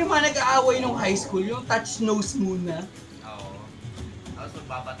 Parang mga nag-aaway nung high school, yung touch nose muna. Oo. Tapos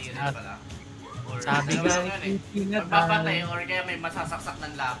magbabati rin pala. Or, sabi nga ni magpapatay or kaya may masasaksak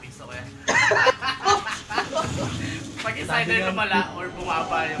ng lapis o kaya pag isa na lumala or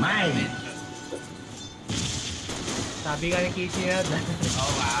bumaba yung dimension. Sabi nga ni Kichinad,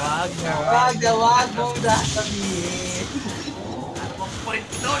 wag mong sasabihin. Ano bang point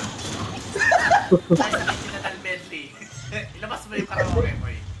doon? Ay, sa Kichinad Bentley. Ilabas mo yung karaoke mo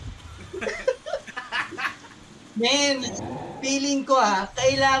eh. Men, feeling ko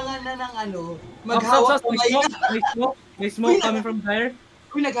kailangan na ng maghawak kamay na. May smoke coming from there.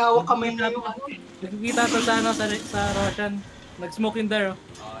 Uy, naghawak kamay na yung Nakikita to sa Russian. Nag-smoke in there.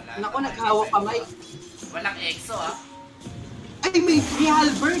 Naku, naghawak kamay. Walang exo Ay, may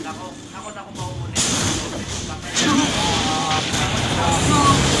halberd. Naku, mauuna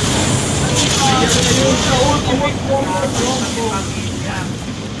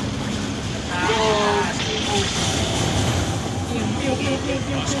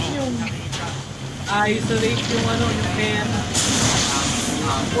isolate yung yung pen.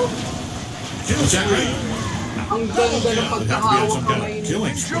 Kill generate. Ang ganda ng pagkahawak kamay niya.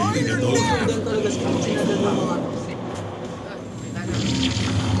 Killing spree in those Ang ganda talaga sa Kichinadal ng mga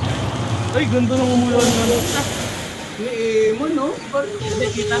Ay, ganda ng umulan na. Emon, no?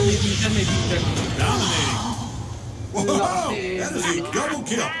 May vision. dominating. Whoa! That is a double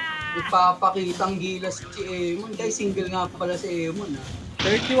kill. Ipapakitang gilas si Emon. Guys, single nga pala si Emon,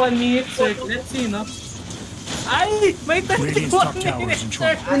 31 minutes, sir. Let's see, no? Ay! May 31 minutes,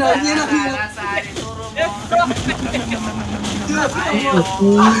 sir! Nasaan, ituro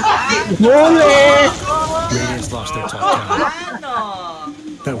mo. Radiance lost their top tower.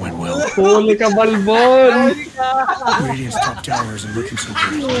 That went well. Huli ka, Balbon! Radiance top tower isn't looking so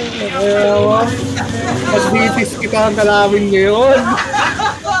good. Pag-bitis kita ang kalawin ngayon.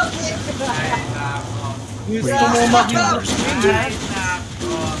 Gusto mo makita.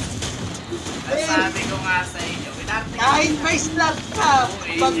 Sabi ko nga sa inyo, kahit may slot ka,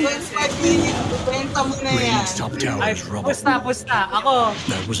 pag 25 minutes, benta mo na yan. Radiance top tower Ay, is rubble. pusta. Ako,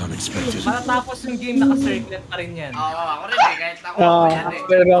 That was unexpected. matatapos yung game, naka-circlet pa rin yan. Oo, ako rin kahit ako yan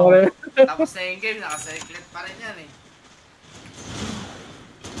Pero ako rin. Tapos na yung game, naka-circlet pa rin yan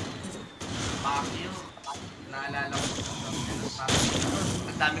Fuck you. Naalala ko.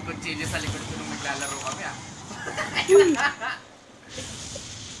 Ang dami kong chili sa likod ko nung naglalaro kami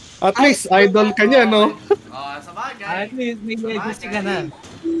At least, idol ka niya, no? Oo, sa bagay. At least, may legacy ka na.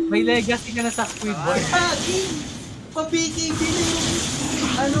 May legacy ka na sa Squid Wars. Pa-BKB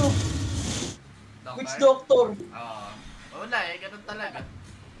na yung, witch doctor. Oo. Wala ganun talaga.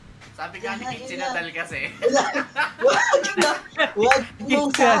 Sabi nga ni Kichinadal kasi. Wag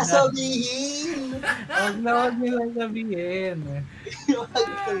mong sasabihin. Wag nilang sabihin.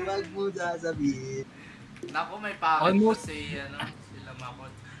 Wag mo sasabihin. Naku, may pakit ko sila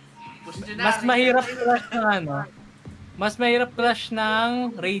Makot. Mas mahirap crush ng Mas mahirap crush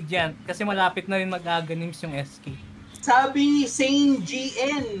ng Radiant kasi malapit na rin mag-aganims yung SK. Sabi ni Sane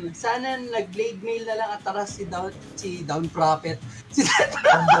GN, sana nag-blade mail na lang at taras si Down Prophet. Si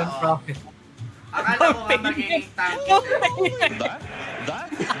Down Prophet. Akala ko nga magiging tank.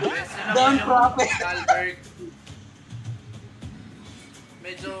 Down Prophet. Albert.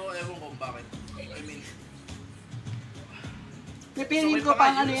 Medyo ewan ko bakit. I mean, pipiliin ko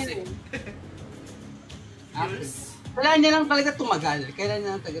pang yan Kailangan niya lang talaga tumagal.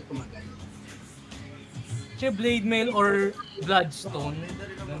 Siya Blade Mail or Bloodstone.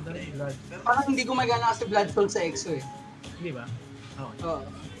 Parang hindi gumagana kasi Bloodstone sa EXO Hindi ba? Oo,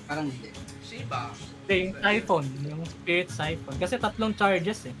 parang hindi. Shiba. Yung Siphon, yung Spirit Siphon. Kasi 3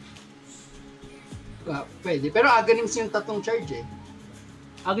 charges Pwede, pero aganims yung 3 charge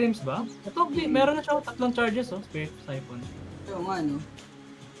Games ba? Ito, meron na siya 3 charges, Spirit Siphon. Oo nga, no?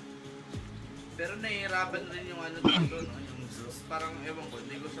 Pero nahihirapan rin yung ano dito, no? Yung Zeus. Parang, ewan ko,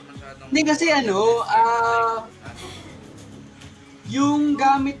 hindi ko siya masyadong... Hindi kasi yung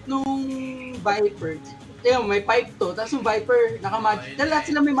gamit nung Viper, may pipe to, tapos yung Viper, naka-magic. Lahat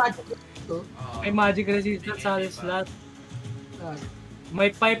sila may magic to. May magic resistance sa slot.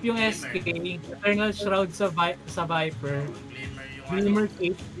 May pipe yung SK, Eternal Shroud sa Viper, Glimmer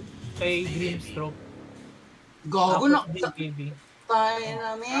Cape kay Grimstroke. Gago na. BKB. Tayo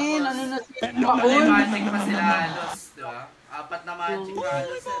namin, ano na si May magic pa sila halos, di ba? 4 na magic pa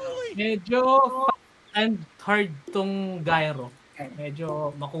halos, Medyo and hard tong gyro.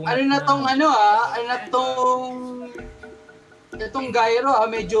 Medyo makunat. Ano na tong itong gyro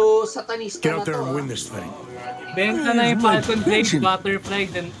medyo satanista Get na out there to. and win this thing. Benta na yung Falcon Blade,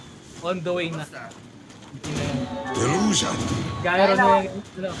 Butterfly, then on the way na. Illusion. Gyro na yung,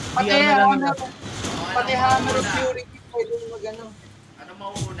 Pati Hammer of Fury, pwede mag-ano. Ano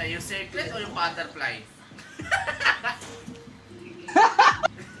mauuna, yung circlet o yung butterfly?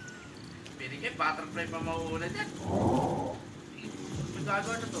 Pwede kayo, butterfly pa mauuna dyan.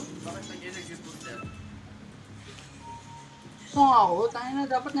 Magagawa na to, bakit nag-energy booster? So ako, tayo na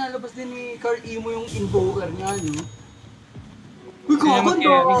dapat nalabas din ni Carl Emo yung invoker niya, no? Uy,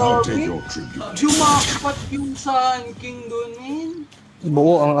 kaganda! Jumakpat yung Sun King doon, man.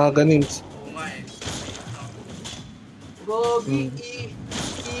 Buo ang Agames. Gogi,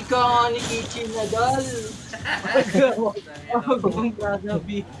 ika nga ni Ichi Nadal. Ang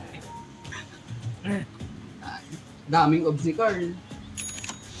gagabi. Daming obs ni Carl.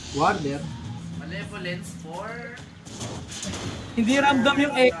 Warder. Malevolence for... Hindi ramdam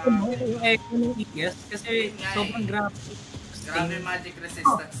yung echo ng ES kasi sobrang grabe. Grabe magic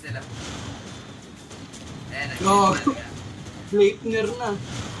resistance nila. Ayan, Leitner na.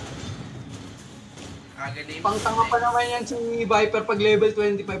 Kagaling. Pangtanga pa naman yan si Viper pag level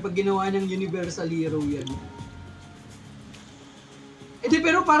 25 pag ginawa niyang Universal Hero yan.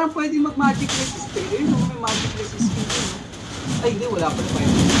 Pero parang pwede mag-magic resist may magic resist yun. Ay hindi, wala pa na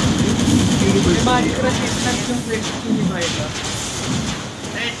Viper. May magic resistance yung first ni Viper.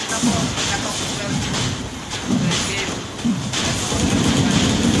 Ito mo, katok game.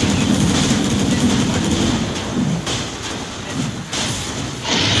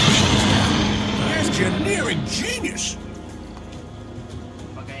 Engineering genius.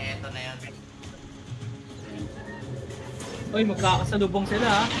 Pagka ito na yan. Oy, magkakasalubong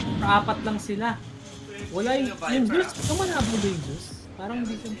sila 4 lang sila. Wala yung Zeus. Kumalabo ba yung Zeus? Parang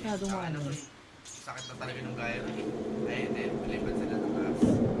hindi siya masyadong maano. Sakit na talaga ng gaya. Ayun eh, palipan sila ng taas.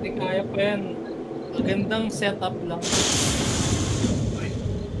 Hindi kaya pa yan. Magandang setup lang.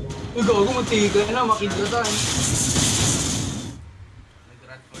 Uy, gago magtiga na, makidlatan.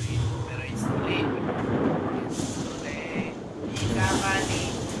 Nag-run for it, pero it's too late. It's too late. Ika ka ni.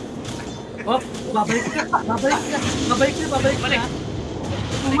 Oh, babalik ka.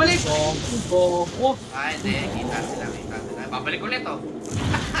 Bumalik! Oh. Ah, hindi. Kita sila. Babalik ulit oh.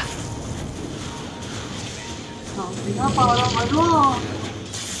 Sabi nga,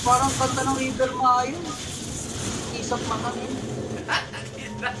 parang kanta ng River Mayo. Isap makami.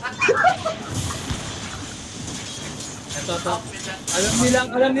 Ito.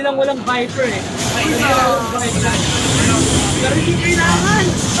 Alam nilang walang Viper eh. Pero hindi kailangan!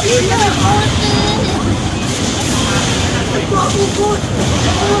 Ayun na!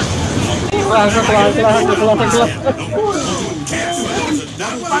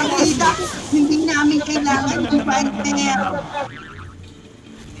 Hindi namin kailangan yung Viper.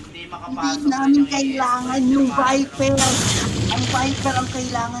 Hindi namin kailangan yung Viper. Ang Viper ang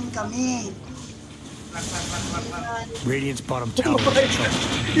kailangan kami. Radiant's bottom tower is in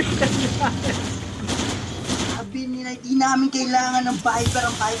trouble. Sabi nila, hindi namin kailangan ng Viper.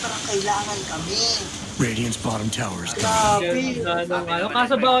 Ang Viper ang kailangan kami. Radiant's bottom tower is down. Grabe.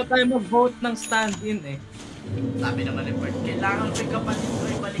 Kaso bawat tayo mag-vote ng stand-in eh. Sabi naman ni Bert, kailangan pick up balik.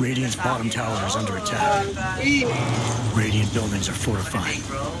 Radiant's bottom tower is under attack. Radiant buildings are fortified.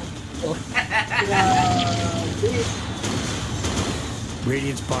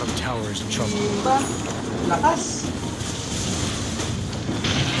 Radiant's bottom tower is in trouble. Lakas.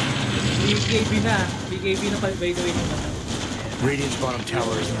 BKB na by the way. Radiant's bottom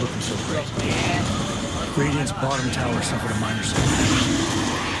tower isn't looking so great. Radiant's bottom tower suffered a minor setback.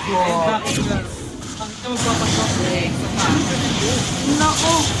 Bakit na? Ang ito magpapasok.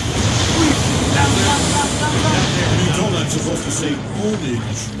 Nako. You're not supposed to say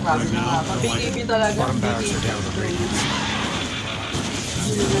ownage right now. BKB talaga. Bottom barracks are down on Radiant.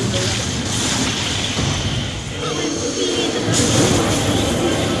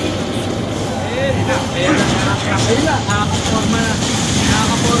 Ayan na, nakakaporma na.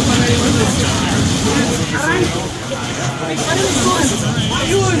 Nakakaporma na yung ano. Aray! Ay, ano ito?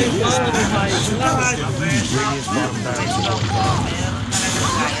 Ayun! Oh my God!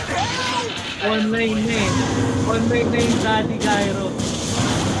 Online na eh. Online na yung Daddy Gyro.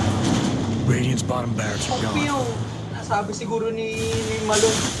 Radiant's bottom barracks are gone. Yung nasabi siguro ni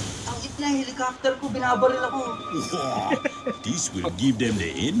Malone, ang itna helicopter ko, binabaril ako. This will give them the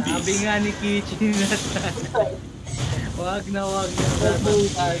Sabi indies. nga ni Kichi na wag na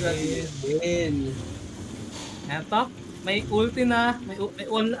tatanggalin. Eto, may ulti na, may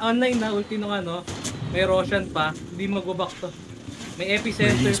online na ulti nung ano, may Roshan pa, hindi magbabak to. May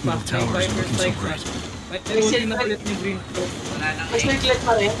epicenter pa, may Viper Strike pa. May ulti na ulit yung green stroke. May circlet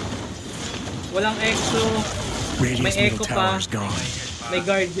pa rin. Walang exo, may echo pa, may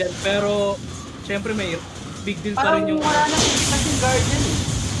guardian, pero syempre may big deal pa Parang rin yung... wala nang ikitas yung guardian eh.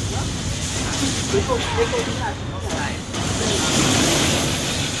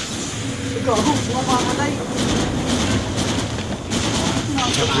 Ikaw, mamatay.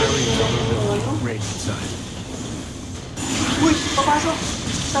 Radiant side. Uy, papasok!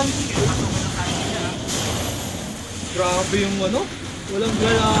 Grabe yung ano, walang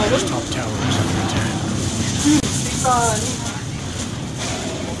galawan. Top tower is under attack. Titanic.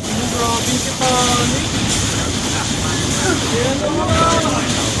 Grabe yung Titanic. Ayan na mga.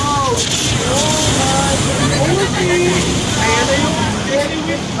 Oh my God. Ayan na yung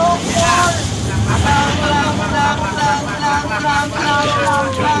David Topar.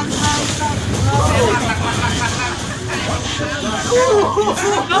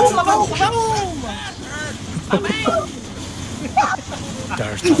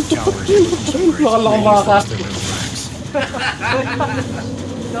 Dyer's top tower is under attack. Radiant's lost their middle ranks.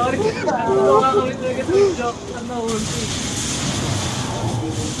 Sorry, kami talaga sa joke na ulti.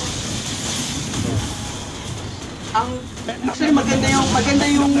 Actually maganda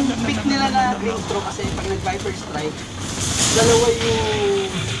yung pick nila na green throw kasi pag nag-Viper Strike, dalawa yung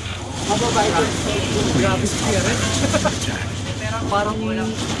Viper Strike. Grabe siya rin. Parang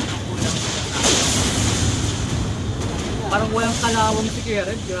walang kalawang si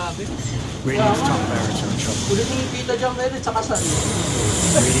Karen, grabe. Radiant's top barracks are in trouble. Ulit yung kita dyan ngayon at saka saan.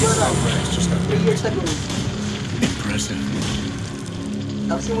 Radiant's top barracks just got 3 years ago. impressive.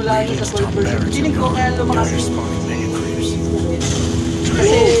 Tapos simula nyo sa 12%. Feeling ko kaya lumakas Dyer's yung... spawning mega creeps.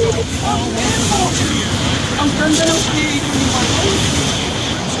 Kasi... Ang ganda ng creator ni Marvel.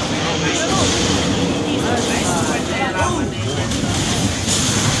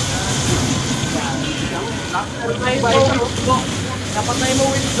 Napatay mo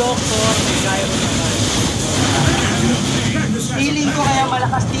with Doctor, may Gyro naman. Feeling ko kaya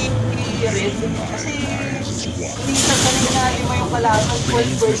malakas ni Red kasi minsan kanina na lima yung kalaban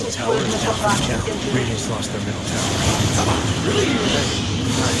 12 versus 12 na sa practice. Radiant's lost their middle tower.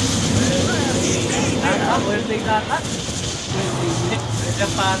 Well play data. Medyo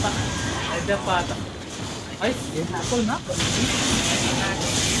patak. Ay, ako na.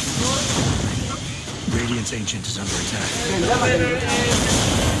 Radiant's ancient is under attack.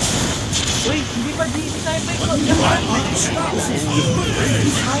 Uy, hindi pa di tayo pa ikaw.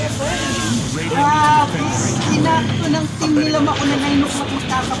 Inakto ng team nila makunanay nung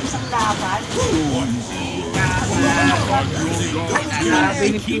magtatapos ang laban. Grabe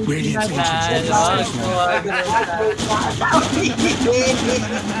ni Pinky na dahil.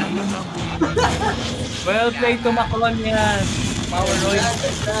 Well played to Macron yan.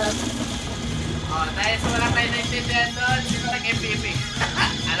 PowerRoingers. Oh, dahil sa wala tayo naintindihan doon, sino nag-MVP?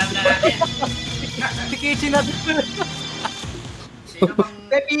 Alam na natin. Si Kichi na dito. Sino bang...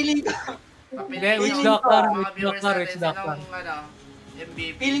 Feeling ko. Hindi, Witch Doctor. Mga Witch viewers Doctor, natin, Witch Doctor. sinong,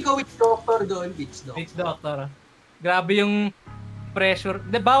 MVP? Feeling ko Witch Doctor doon, Witch Doctor. Witch Doctor. Grabe yung pressure.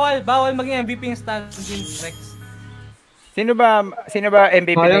 De, bawal maging MVP yung standing Rex. Sino ba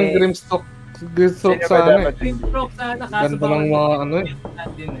MVP Sayang ni... Grimstroke Sino sa ba ano dapat eh. Green stroke sana kaso Ganda ng mga ano eh.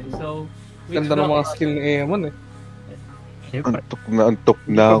 So, Witch Ganda ng mga Doctor. skill ni Eamon eh. Antok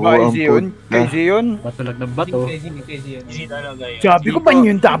na ako. Ba easy yun? Easy yun? Batulag ng bato. KZ yun. Sabi ko ba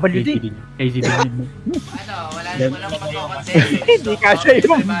yun WD? KZ din. Ano, walang pagkakonsensya. Hindi kasha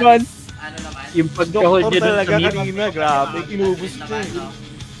yung ban. Ano naman? Yung pagka-hold niya dun talaga sa mid. kanina, grabe, kinubos naman, niya. no?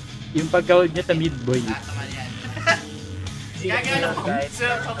 Yung pagka-hold niya sa mid boy. Lahat naman yan. Gagano ko sa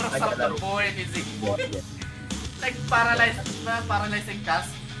sobrang sarap ng buhay ni Zig. Nag-paralyzing cast.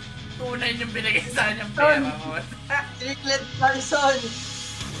 Tunay yung binigay sa kanyang pera mo. Triplet Carson.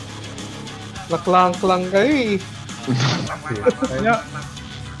 Laklang kayo eh.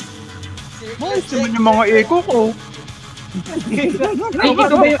 Mahal naman yung mga echo ko. Ay,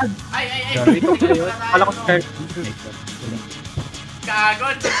 ito ba yung... Ay! Ito ba yun? Kala ko start. Gago,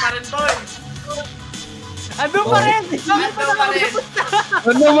 check pa rin to eh. Ando pa rin! Ando pa rin.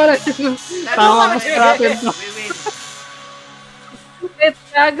 Ano ba na? Tama mo sa atin to. We win. Wait,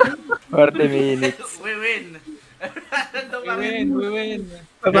 gago. 40 minutes. We win. Ando pa rin. We win.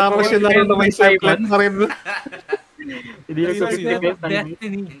 Tapos yun lang na may cyclone pa rin. Hindi na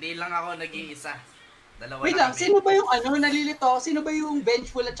Destiny. Hindi lang ako nag-iisa. Dalawa Wait na lang, kami. sino ba yung nalilito ako? Sino ba yung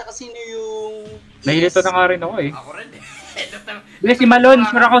vengeful at saka sino yung... Nahilito na nga rin ako eh. Ako rin eh. Hindi, si Malon.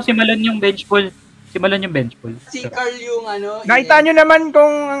 Sure ako si Malon yung benchful. Si Malon yung benchful. Si Carl yung Nakita nyo naman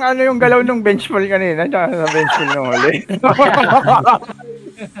kung ano yung galaw ng benchful kanina, tsaka sa benchful nung huli.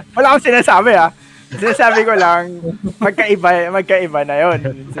 Wala akong sinasabi ha. Sinasabi ko lang, magkaiba na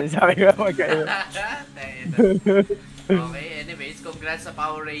yun. Sinasabi ko magkaiba. Okay, anyways, congrats sa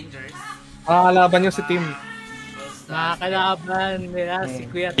Power Rangers. Makakalaban yung si Tim. Makakalaban nila si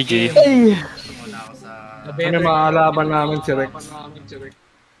Kuya GG. Tim. Gusto muna ako sa... Ano makakalaban namin si Rex.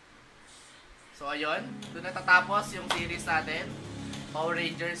 So ayun, doon natatapos yung series natin. Power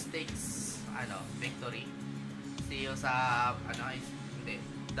Rangers takes victory. See you sa hindi.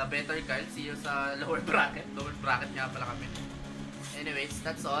 TheBetterCarls, see you sa lower bracket. Lower bracket nga pala kami. Anyways,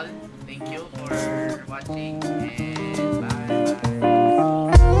 that's all. Thank you for watching and bye.